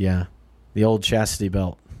 Yeah. The old chastity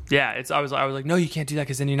belt. Yeah. I was like, no, you can't do that,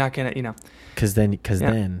 because then you're not gonna, Because then,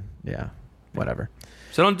 whatever.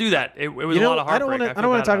 So don't do that. It was a lot of heartbreak. I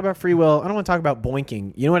don't want to talk about free will. I don't want to talk about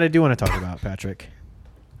boinking. You know what I do want to talk about, Patrick?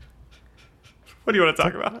 What do you want to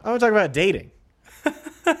talk about? I want to talk about dating.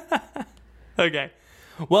 Okay.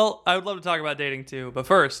 Well, I would love to talk about dating too, but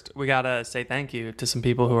first we gotta say thank you to some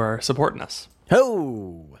people who are supporting us.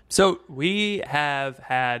 Oh! So we have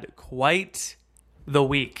had quite the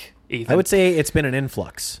week, Ethan. I would say it's been an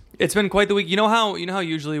influx. It's been quite the week. You know how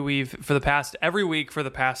usually every week for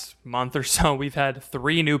the past month or so, we've had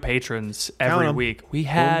 3 new patrons every week. We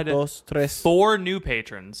had 4 new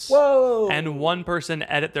patrons. Whoa! And 1 person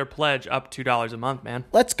edit their pledge up $2 a month, man.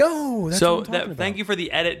 Let's go. That's what I'm talking about. Thank you for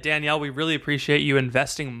the edit, Danielle. We really appreciate you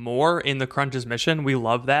investing more in the Crunch's mission. We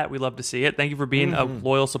love that. We love to see it. Thank you for being a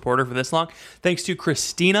loyal supporter for this long. Thanks to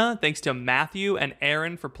Christina. Thanks to Matthew and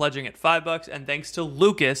Aaron for pledging at $5. And thanks to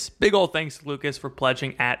Lucas. Big old thanks to Lucas for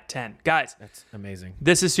pledging at 10. Guys, that's amazing.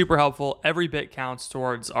 This is super helpful. Every bit counts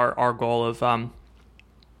towards our goal of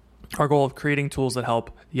creating tools that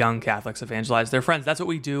help young Catholics evangelize their friends. That's what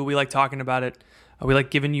we do. We like talking about it. We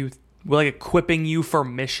like equipping you for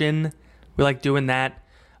mission. We like doing that.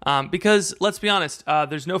 Because let's be honest,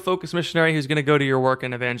 there's no focus missionary who's going to go to your work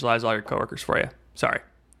and evangelize all your coworkers for you. Sorry.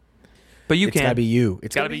 But you can. It's got to be you.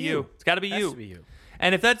 It's got to be you. It's got to be you.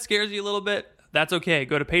 And if that scares you a little bit, that's okay.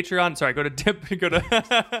 Go to Patreon. Sorry, go to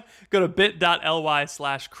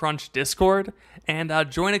bit.ly/crunch discord and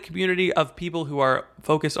join a community of people who are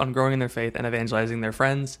focused on growing in their faith and evangelizing their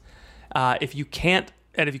friends. If you can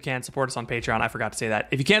support us on Patreon, I forgot to say that.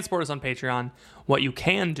 If you can't support us on Patreon, what you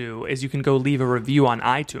can do is you can go leave a review on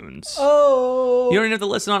iTunes. Oh! You don't even have to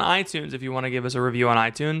listen on iTunes if you want to give us a review on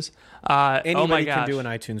iTunes. Anybody can do an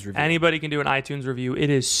iTunes review. Anybody can do an iTunes review. It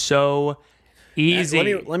is so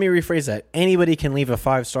easy. Let me rephrase that. Anybody can leave a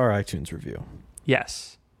 5-star iTunes review.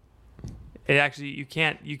 Yes. It actually, you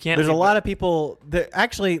can't. There's a lot of people that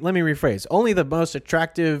actually, let me rephrase. Only the most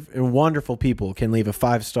attractive and wonderful people can leave a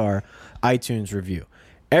 5-star iTunes review.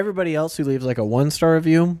 Everybody else who leaves like a 1-star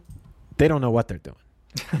review, they don't know what they're doing.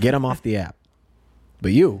 Get them off the app.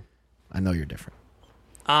 But you, I know you're different.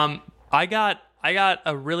 I got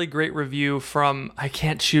a really great review from, I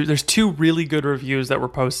can't choose. There's 2 really good reviews that were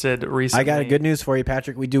posted recently. I got a good news for you,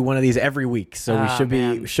 Patrick. We do one of these every week, so we should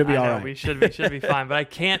be all right. We should be fine, but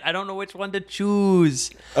I don't know which one to choose.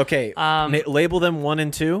 Okay, label them 1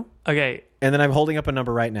 and 2. Okay. And then I'm holding up a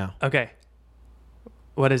number right now. Okay.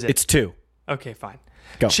 What is it? It's 2. Okay, fine.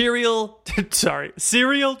 Go. Cereal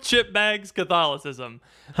chip bags Catholicism.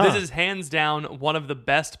 This is hands down one of the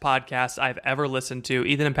best podcasts I've ever listened to.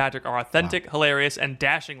 Ethan and Patrick are authentic, hilarious, and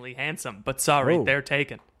dashingly handsome. But sorry, they're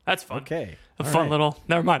taken. That's fun. Okay. A fun little.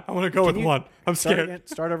 Never mind. I want to go with 1. I'm scared.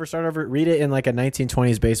 Start over. Read it in like a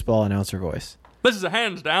 1920s baseball announcer voice. This is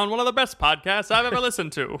hands down one of the best podcasts I've ever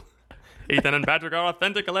listened to. Ethan and Patrick are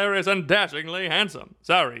authentic, hilarious, and dashingly handsome.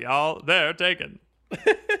 Sorry, y'all. They're taken.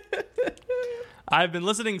 I've been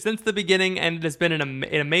listening since the beginning, and it has been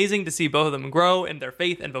amazing to see both of them grow in their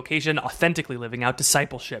faith and vocation, authentically living out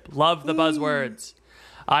discipleship. Love the buzzwords.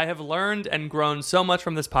 I have learned and grown so much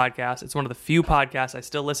from this podcast. It's one of the few podcasts I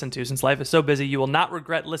still listen to since life is so busy. You will not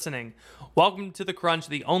regret listening. Welcome to The Crunch,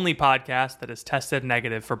 the only podcast that is tested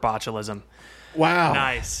negative for botulism. Wow.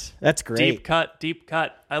 Nice. That's great. Deep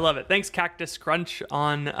cut. I love it. Thanks, Cactus Crunch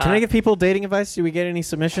on... Can I give people dating advice? Do we get any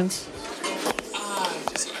submissions?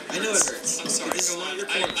 I know it hurts. I'm sorry.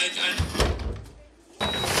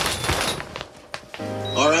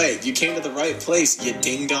 All right, you came to the right place, you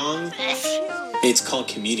ding dong. It's called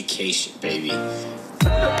communication, baby.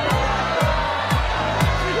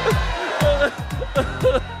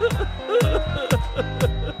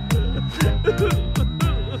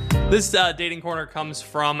 This dating corner comes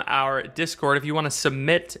from our Discord. If you want to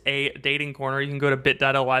submit a dating corner, you can go to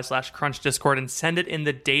bit.ly/crunch discord and send it in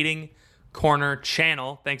the dating corner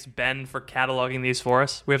channel. Thanks, Ben, for cataloging these for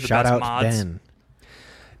us. We have the Shout best out mods. Ben.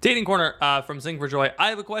 Dating corner from Sing for Joy. I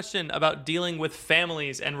have a question about dealing with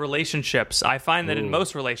families and relationships. I find that in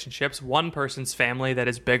most relationships, one person's family that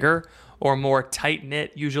is bigger or more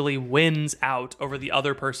tight-knit usually wins out over the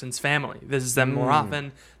other person's family. Visits them more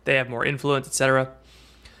often. They have more influence, etc.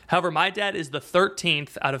 However, my dad is the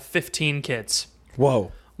 13th out of 15 kids.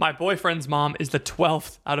 Whoa. My boyfriend's mom is the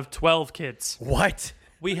 12th out of 12 kids. What?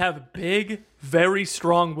 We have big, very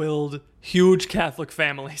strong-willed, huge Catholic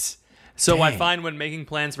families. So Dang. I find when making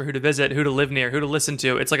plans for who to visit, who to live near, who to listen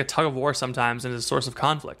to, it's like a tug of war sometimes and is a source of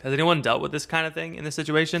conflict. Has anyone dealt with this kind of thing in this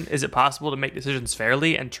situation? Is it possible to make decisions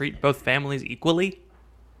fairly and treat both families equally?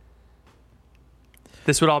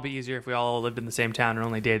 This would all be easier if we all lived in the same town and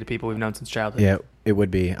only dated people we've known since childhood. Yeah, it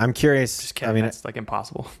would be. I'm curious. Just kidding. I mean, That's like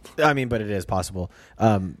impossible. I mean, but it is possible.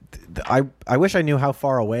 I wish I knew how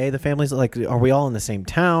far away the families. Like, are we all in the same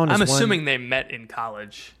town? I'm assuming they met in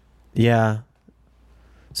college. Yeah.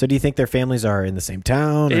 So do you think their families are in the same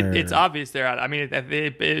town? It's obvious they're out. I mean,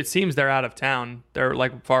 it seems they're out of town. They're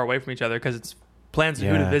like far away from each other because it's plans of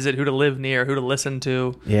who to visit, who to live near, who to listen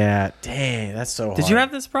to. Yeah. Dang, that's so hard. Did you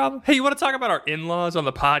have this problem? Hey, you want to talk about our in-laws on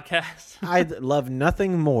the podcast? I'd love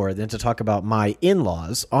nothing more than to talk about my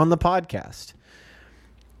in-laws on the podcast.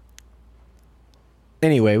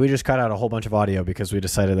 Anyway, we just cut out a whole bunch of audio because we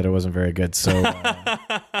decided that it wasn't very good. So,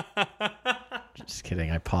 just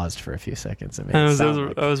kidding. I paused for a few seconds. It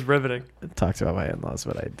was riveting. I talked about my in-laws,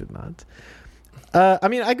 but I did not. I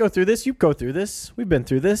mean, I go through this. You go through this. We've been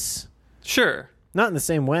through this. Sure. Not in the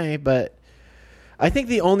same way, but I think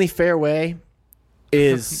the only fair way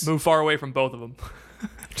is... move far away from both of them.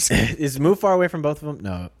 Is move far away from both of them?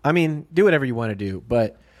 No. I mean, do whatever you want to do,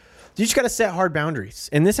 but... You just got to set hard boundaries.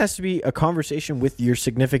 And this has to be a conversation with your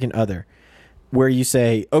significant other where you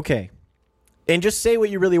say, okay, and just say what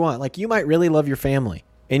you really want. Like, you might really love your family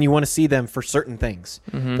and you want to see them for certain things.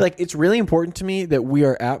 Mm-hmm. Like, it's really important to me that we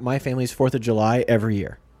are at my family's 4th of July every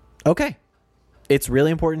year. Okay. It's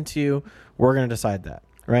really important to you. We're going to decide that,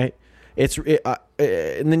 right?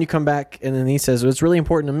 And then you come back and then he says, well, it's really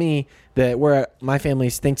important to me that we're at my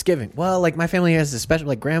family's Thanksgiving. Well, like my family has a special,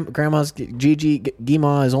 like grandma's Gigi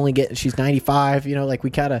Gima is only she's 95, you know, like we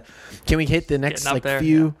can we hit the next like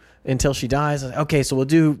few until she dies? Like, okay, so we'll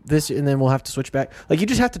do this and then we'll have to switch back. Like you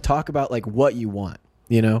just have to talk about like what you want,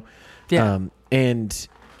 you know? Yeah. And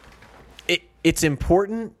it's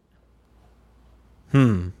important.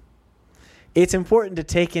 It's important to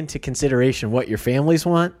take into consideration what your families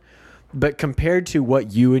want. But compared to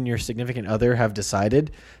what you and your significant other have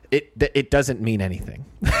decided, it doesn't mean anything.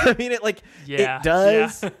 I mean, it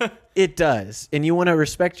does. Yeah. It does. And you want to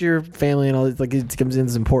respect your family and all this, like it comes in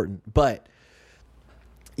as important. But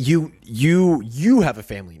you have a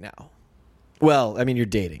family now. Well, I mean, you're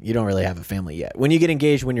dating. You don't really have a family yet. When you get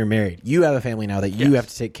engaged, when you're married, you have a family now that you have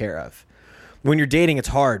to take care of. When you're dating, it's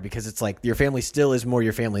hard because it's like your family still is more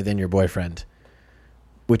your family than your boyfriend,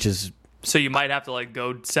 which is... So you might have to like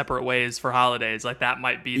go separate ways for holidays. Like that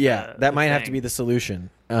might be that might have to be the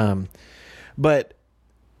solution. But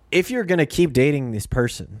if you're going to keep dating this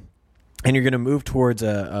person and you're going to move towards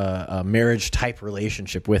a marriage type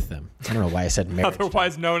relationship with them, I don't know why I said marriage.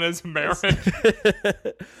 Otherwise known as marriage.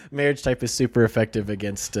 Marriage type is super effective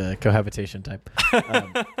against cohabitation type.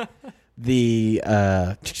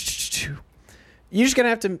 You're just going to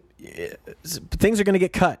have to, things are going to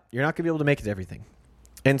get cut. You're not going to be able to make it to everything.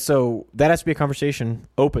 And so that has to be a conversation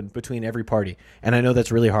open between every party. And I know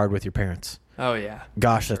that's really hard with your parents. Oh, yeah.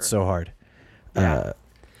 Gosh, that's so hard. Yeah.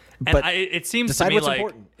 But it seems to me like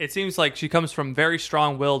important. It seems like she comes from very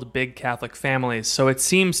strong-willed, big Catholic families. So it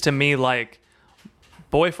seems to me like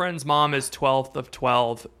boyfriend's mom is 12th of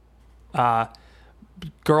 12.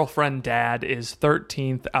 Girlfriend dad is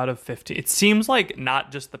 13th out of 15. It seems like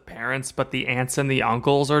not just the parents, but the aunts and the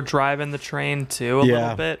uncles are driving the train too a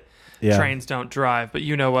little bit. Yeah. Trains don't drive, but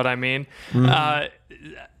you know what I mean. Mm-hmm.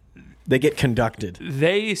 They get conducted.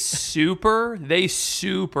 They super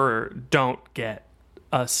don't get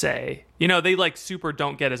a say. You know, they like super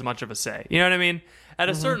don't get as much of a say. You know what I mean? At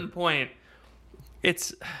a certain point,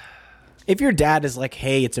 it's... If your dad is like,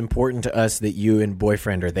 hey, it's important to us that you and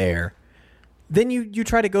boyfriend are there, then you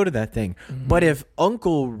try to go to that thing. Mm-hmm. But if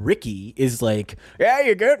Uncle Ricky is like, yeah,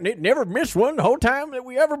 you never missed one the whole time that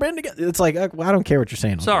we ever been together, it's like, well, I don't care what you're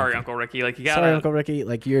saying. Sorry, Uncle Ricky. Like you got. Sorry, Uncle Ricky.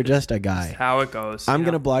 Like you're just a guy. That's how it goes. I'm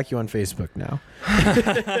gonna block you on Facebook now.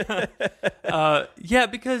 Yeah,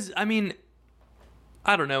 because I mean,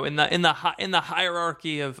 I don't know. In the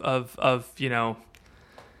hierarchy of you know,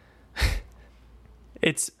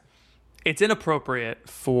 it's inappropriate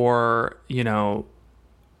for, you know,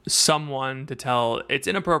 it's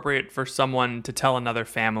inappropriate for someone to tell another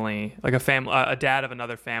family, like a dad of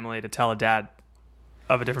another family to tell a dad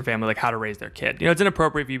of a different family, like how to raise their kid. You know, it's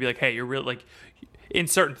inappropriate if you be like, hey, you're really like in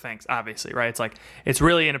certain things, obviously, right? It's like, it's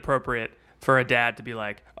really inappropriate for a dad to be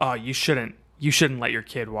like, oh, you shouldn't let your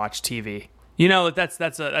kid watch TV. You know, that's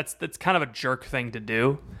kind of a jerk thing to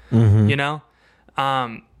do, you know?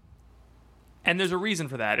 And there's a reason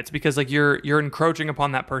for that. It's because like you're encroaching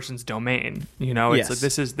upon that person's domain. You know, it's like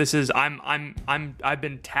this is I've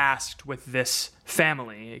been tasked with this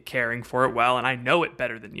family, caring for it well, and I know it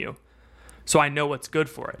better than you. So I know what's good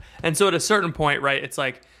for it. And so at a certain point, right, it's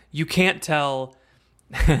like you can't tell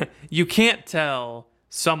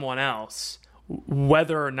someone else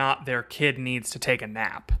whether or not their kid needs to take a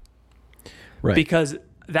nap. Right. Because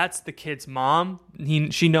that's the kid's mom.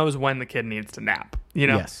 She knows when the kid needs to nap, you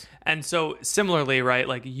know? Yes. And so similarly, right,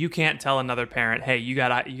 like you can't tell another parent, hey, you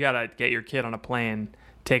gotta get your kid on a plane,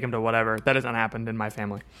 take him to whatever. That hasn't happened in my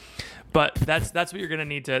family. But that's what you're gonna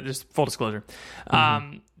need to, just full disclosure.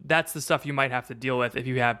 That's the stuff you might have to deal with if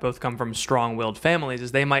you have both come from strong-willed families,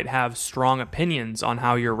 is they might have strong opinions on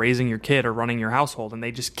how you're raising your kid or running your household, and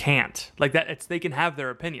they just can't. Like that, they can have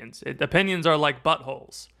their opinions. Opinions are like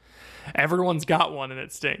buttholes. Everyone's got one and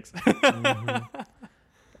it stinks.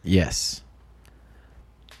 Yes.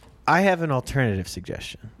 I have an alternative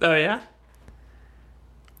suggestion. Oh, yeah?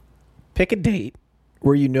 Pick a date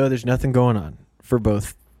where you know there's nothing going on for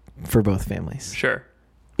both families. Sure.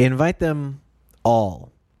 Invite them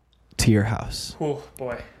all to your house. Oh,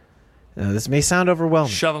 boy. Now, this may sound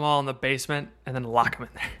overwhelming. Shove them all in the basement and then lock them in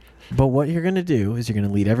there. But what you're going to do is you're going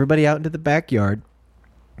to lead everybody out into the backyard.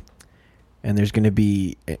 And there's going to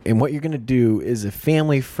be, and what you're going to do is a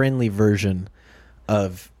family-friendly version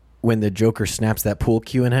of when the Joker snaps that pool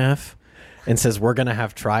cue in half and says, we're going to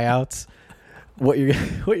have tryouts. What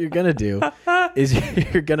you're going to do is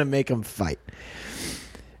you're going to make them fight.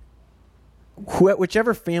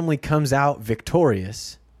 Whichever family comes out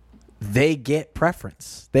victorious, they get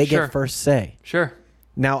preference. They get first say. Sure.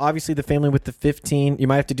 Now, obviously, the family with the 15, you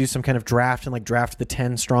might have to do some kind of draft and like draft the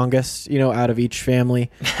 10 strongest, you know, out of each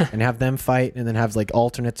family and have them fight and then have like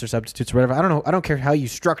alternates or substitutes or whatever. I don't know. I don't care how you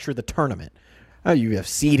structure the tournament. Oh, you have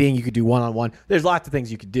seeding. You could do one-on-one. There's lots of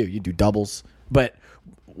things you could do. You do doubles. But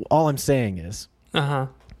all I'm saying is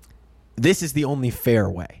this is the only fair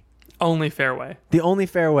way. Only fair way. The only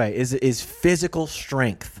fair way is physical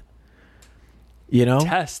strength. You know?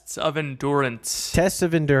 Tests of endurance.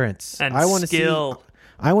 And I want skill.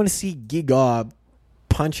 I want to see Gigob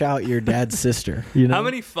punch out your dad's sister. You know? How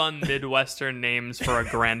many fun Midwestern names for a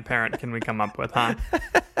grandparent can we come up with, huh?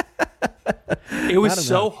 It was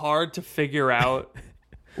so hard to figure out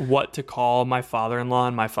what to call my father-in-law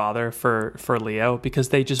and my father for Leo, because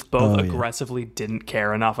they just both aggressively didn't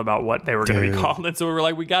care enough about what they were going to be called. And so we were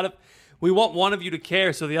like, we want one of you to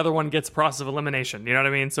care so the other one gets process of elimination. You know what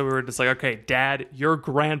I mean? So we were just like, okay, Dad, you're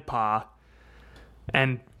Grandpa,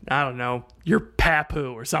 and I don't know, you're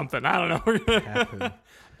Papu or something. I don't know.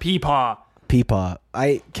 Papu. Peepaw.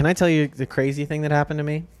 Can I tell you the crazy thing that happened to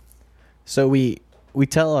me? So we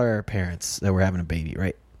tell our parents that we're having a baby,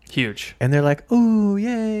 right? Huge. And they're like, "Ooh,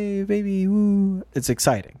 yay, baby, ooh." It's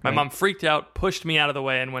exciting. My mom freaked out, pushed me out of the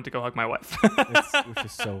way, and went to go hug my wife. Which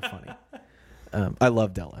is so funny. I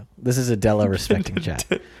love Della. This is a Della respecting chat.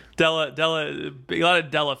 Della, a lot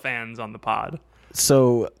of Della fans on the pod.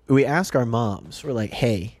 So we ask our moms, we're like,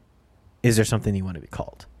 "Hey, is there something you want to be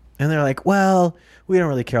called?" And they're like, "Well, we don't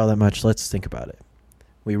really care all that much. Let's think about it."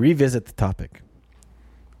 We revisit the topic.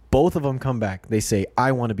 Both of them come back. They say,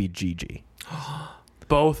 "I want to be Gigi."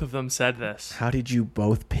 Both of them said this. How did you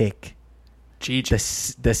both pick Gigi?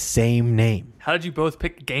 The same name? How did you both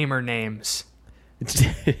pick gamer names?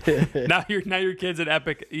 now your kid's an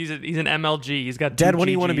epic. He's an MLG. He's got Dad, two what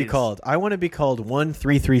do you GGs. want to be called? I want to be called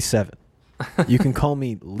 1337. You can call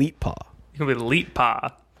me Leetpaw. You can be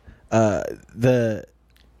Leetpaw.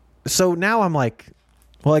 So now I'm like,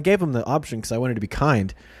 well, I gave him the option because I wanted to be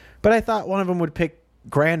kind, but I thought one of them would pick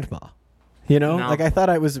Grandma. You know, No. like I thought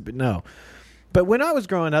I was no. But when I was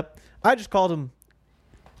growing up, I just called them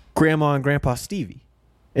Grandma and Grandpa Stevie,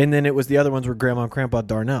 and then it was the other ones were Grandma and Grandpa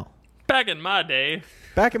Darnell. Back in my day,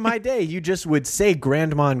 You just would say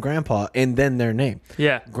Grandma and Grandpa and then their name.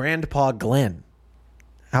 yeah. Grandpa Glenn.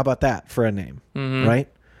 How about that for a name, right?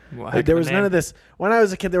 Well, There was none of this. When I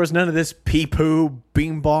was a kid, there was none of this pee-poo,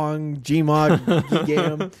 bing-bong, Gmog,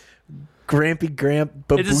 Gigam, Grampy Gramp,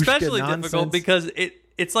 babushka It's especially nonsense. difficult because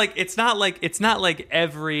it's not like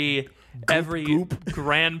every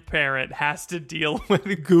grandparent has to deal with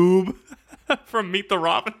Goob from Meet the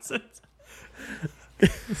Robinsons.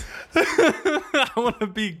 I want to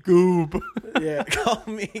be Goob. Yeah, call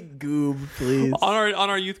me Goob, please. On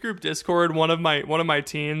our youth group Discord, one of my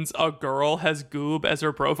teens, a girl, has Goob as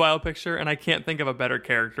her profile picture, and I can't think of a better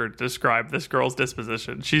character to describe this girl's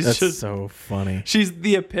disposition. That's just so funny. She's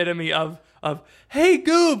the epitome of hey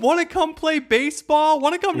Goob, want to come play baseball?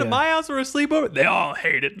 Want to come to my house for a sleepover? They all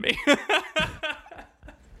hated me.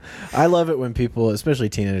 I love it when people, especially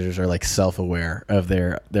teenagers, are like self-aware of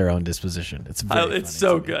their own disposition. It's very it's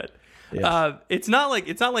so funny. good. Yes. It's not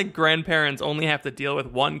like grandparents only have to deal with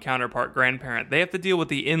one counterpart grandparent. They have to deal with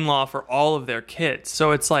the in-law for all of their kids.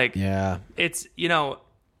 So it's like, it's,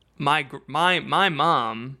 my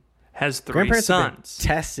mom has three Grandparents sons. have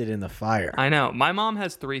been tested in the fire. I know. My mom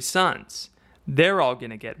has three sons. They're all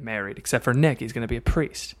going to get married, except for Nick. He's going to be a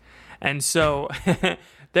priest. And so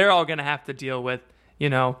they're all going to have to deal with,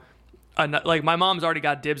 like my mom's already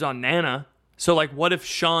got dibs on Nana. So like, what if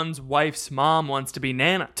Sean's wife's mom wants to be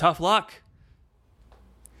Nana? Tough luck.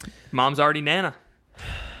 Mom's already Nana.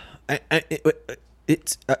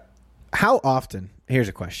 It's how often? Here's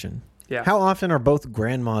a question. Yeah. How often are both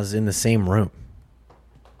grandmas in the same room?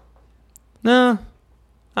 No,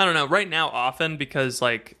 I don't know. Right now, often, because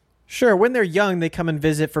like, Sure, when they're young, they come and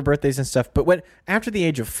visit for birthdays and stuff. But after the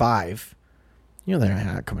age of 5, they're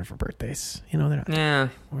not coming for birthdays. They're not. yeah.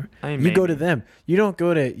 You go to them. You don't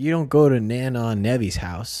go to Nana Nevi's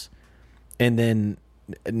house, and then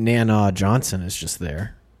Nana Johnson is just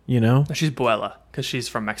there. She's Buela because she's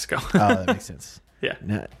from Mexico. Oh, that makes sense. Yeah.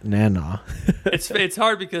 Nana. It's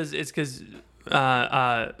hard because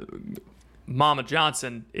Mama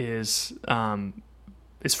Johnson is from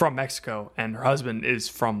Mexico and her husband is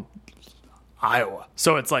from Iowa.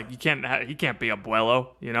 So it's like he can't be abuelo,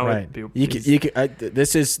 Right.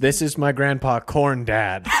 This is my grandpa Corn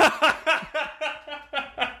Dad.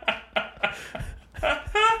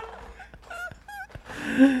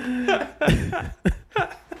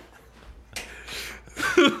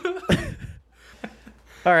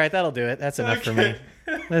 All right, that'll do it. That's enough for me.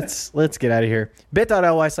 Let's get out of here.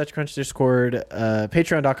 bit.ly/crunch discord,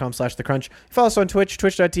 patreon.com/thecrunch. Follow us on Twitch,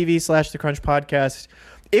 twitch.tv/thecrunch podcast.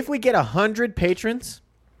 If we get 100 patrons,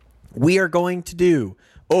 we are going to do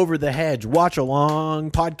Over the Hedge watch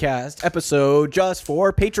along podcast episode just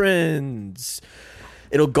for patrons.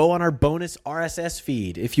 It'll go on our bonus RSS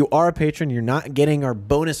feed. If you are a patron, you're not getting our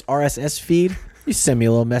bonus RSS feed, you send me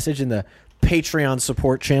a little message in the Patreon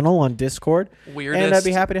support channel on Discord. Weirdest and I'd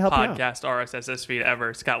be happy to help podcast you out. RSS feed ever.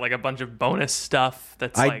 It's got like a bunch of bonus stuff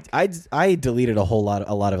that's I deleted a lot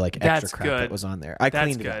of like extra That's crap good. that was on there. I that's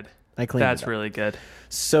cleaned good. it up. I cleaned That's it up. really good.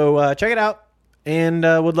 So check it out, and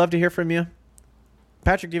would love to hear from you.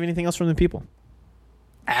 Patrick, do you have anything else from the people?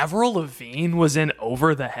 Avril Lavigne was in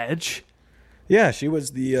Over the Hedge. Yeah, she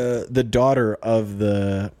was the daughter of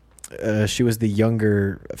the. She was the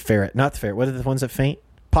younger ferret, not the ferret. What are the ones that faint?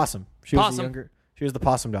 Possum. She was the younger. She was the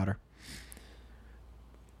possum daughter.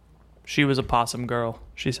 She was a possum girl.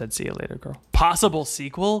 She said, "See you later, girl." Possible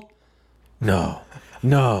sequel? No.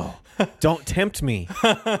 Don't tempt me.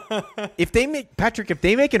 If they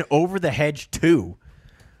make an Over the Hedge 2,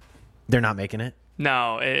 they're not making it.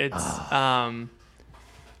 No, it's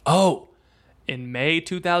in May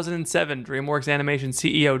 2007, DreamWorks Animation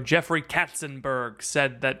CEO Jeffrey Katzenberg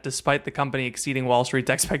said that despite the company exceeding Wall Street's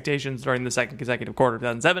expectations during the second consecutive quarter of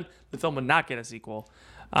 2007, the film would not get a sequel.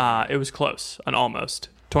 It was close, an almost.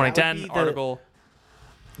 2010 article.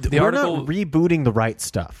 We're not rebooting the right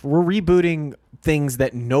stuff. We're rebooting things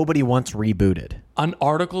that nobody wants rebooted. An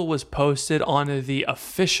article was posted on the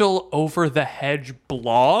official Over the Hedge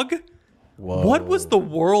blog. Whoa. What was the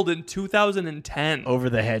world in 2010?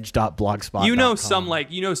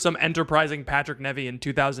 Overthehedge.blogspot.com. Some enterprising Patrick Nevy in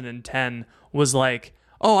 2010 was like,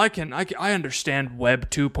 "Oh, I understand Web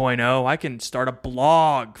 2.0. I can start a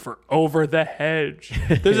blog for Over the Hedge."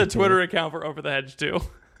 There's a Twitter account for Over the Hedge too.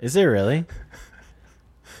 Is there really?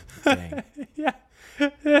 Dang. Yeah.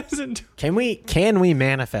 It isn't. Can we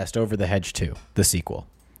manifest Over the Hedge 2, the sequel?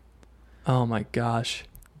 Oh my gosh.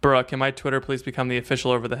 Bruh, can my Twitter please become the official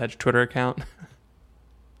Over the Hedge Twitter account?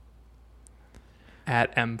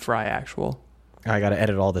 At @mfryactual. I got to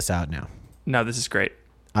edit all this out now. No, this is great.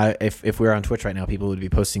 If we were on Twitch right now, people would be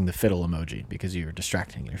posting the fiddle emoji because you're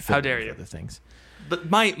distracting. You're How dare you? Other things. But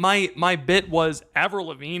my bit was Avril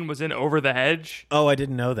Lavigne was in Over the Hedge. Oh, I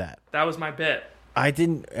didn't know that. That was my bit. I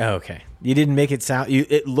didn't. Oh, okay. You didn't make it sound.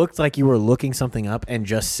 It looked like you were looking something up and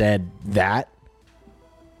just said that.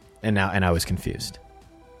 And I was confused.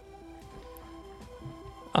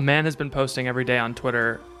 A man has been posting every day on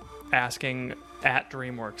Twitter asking at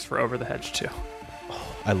DreamWorks for Over the Hedge 2.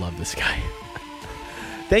 Oh, I love this guy.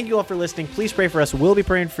 Thank you all for listening. Please pray for us. We'll be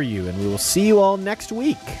praying for you, and we will see you all next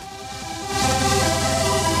week.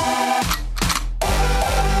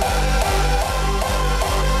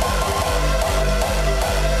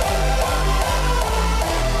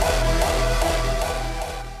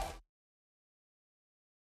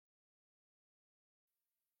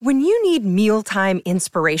 When you need mealtime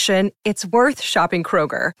inspiration, it's worth shopping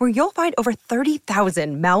Kroger, where you'll find over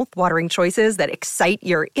 30,000 mouth-watering choices that excite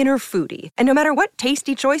your inner foodie. And no matter what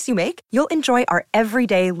tasty choice you make, you'll enjoy our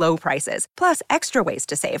everyday low prices, plus extra ways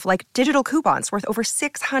to save, like digital coupons worth over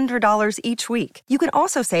 $600 each week. You can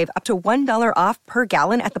also save up to $1 off per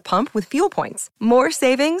gallon at the pump with fuel points. More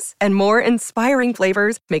savings and more inspiring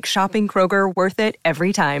flavors make shopping Kroger worth it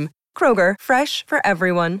every time. Kroger, fresh for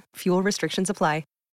everyone. Fuel restrictions apply.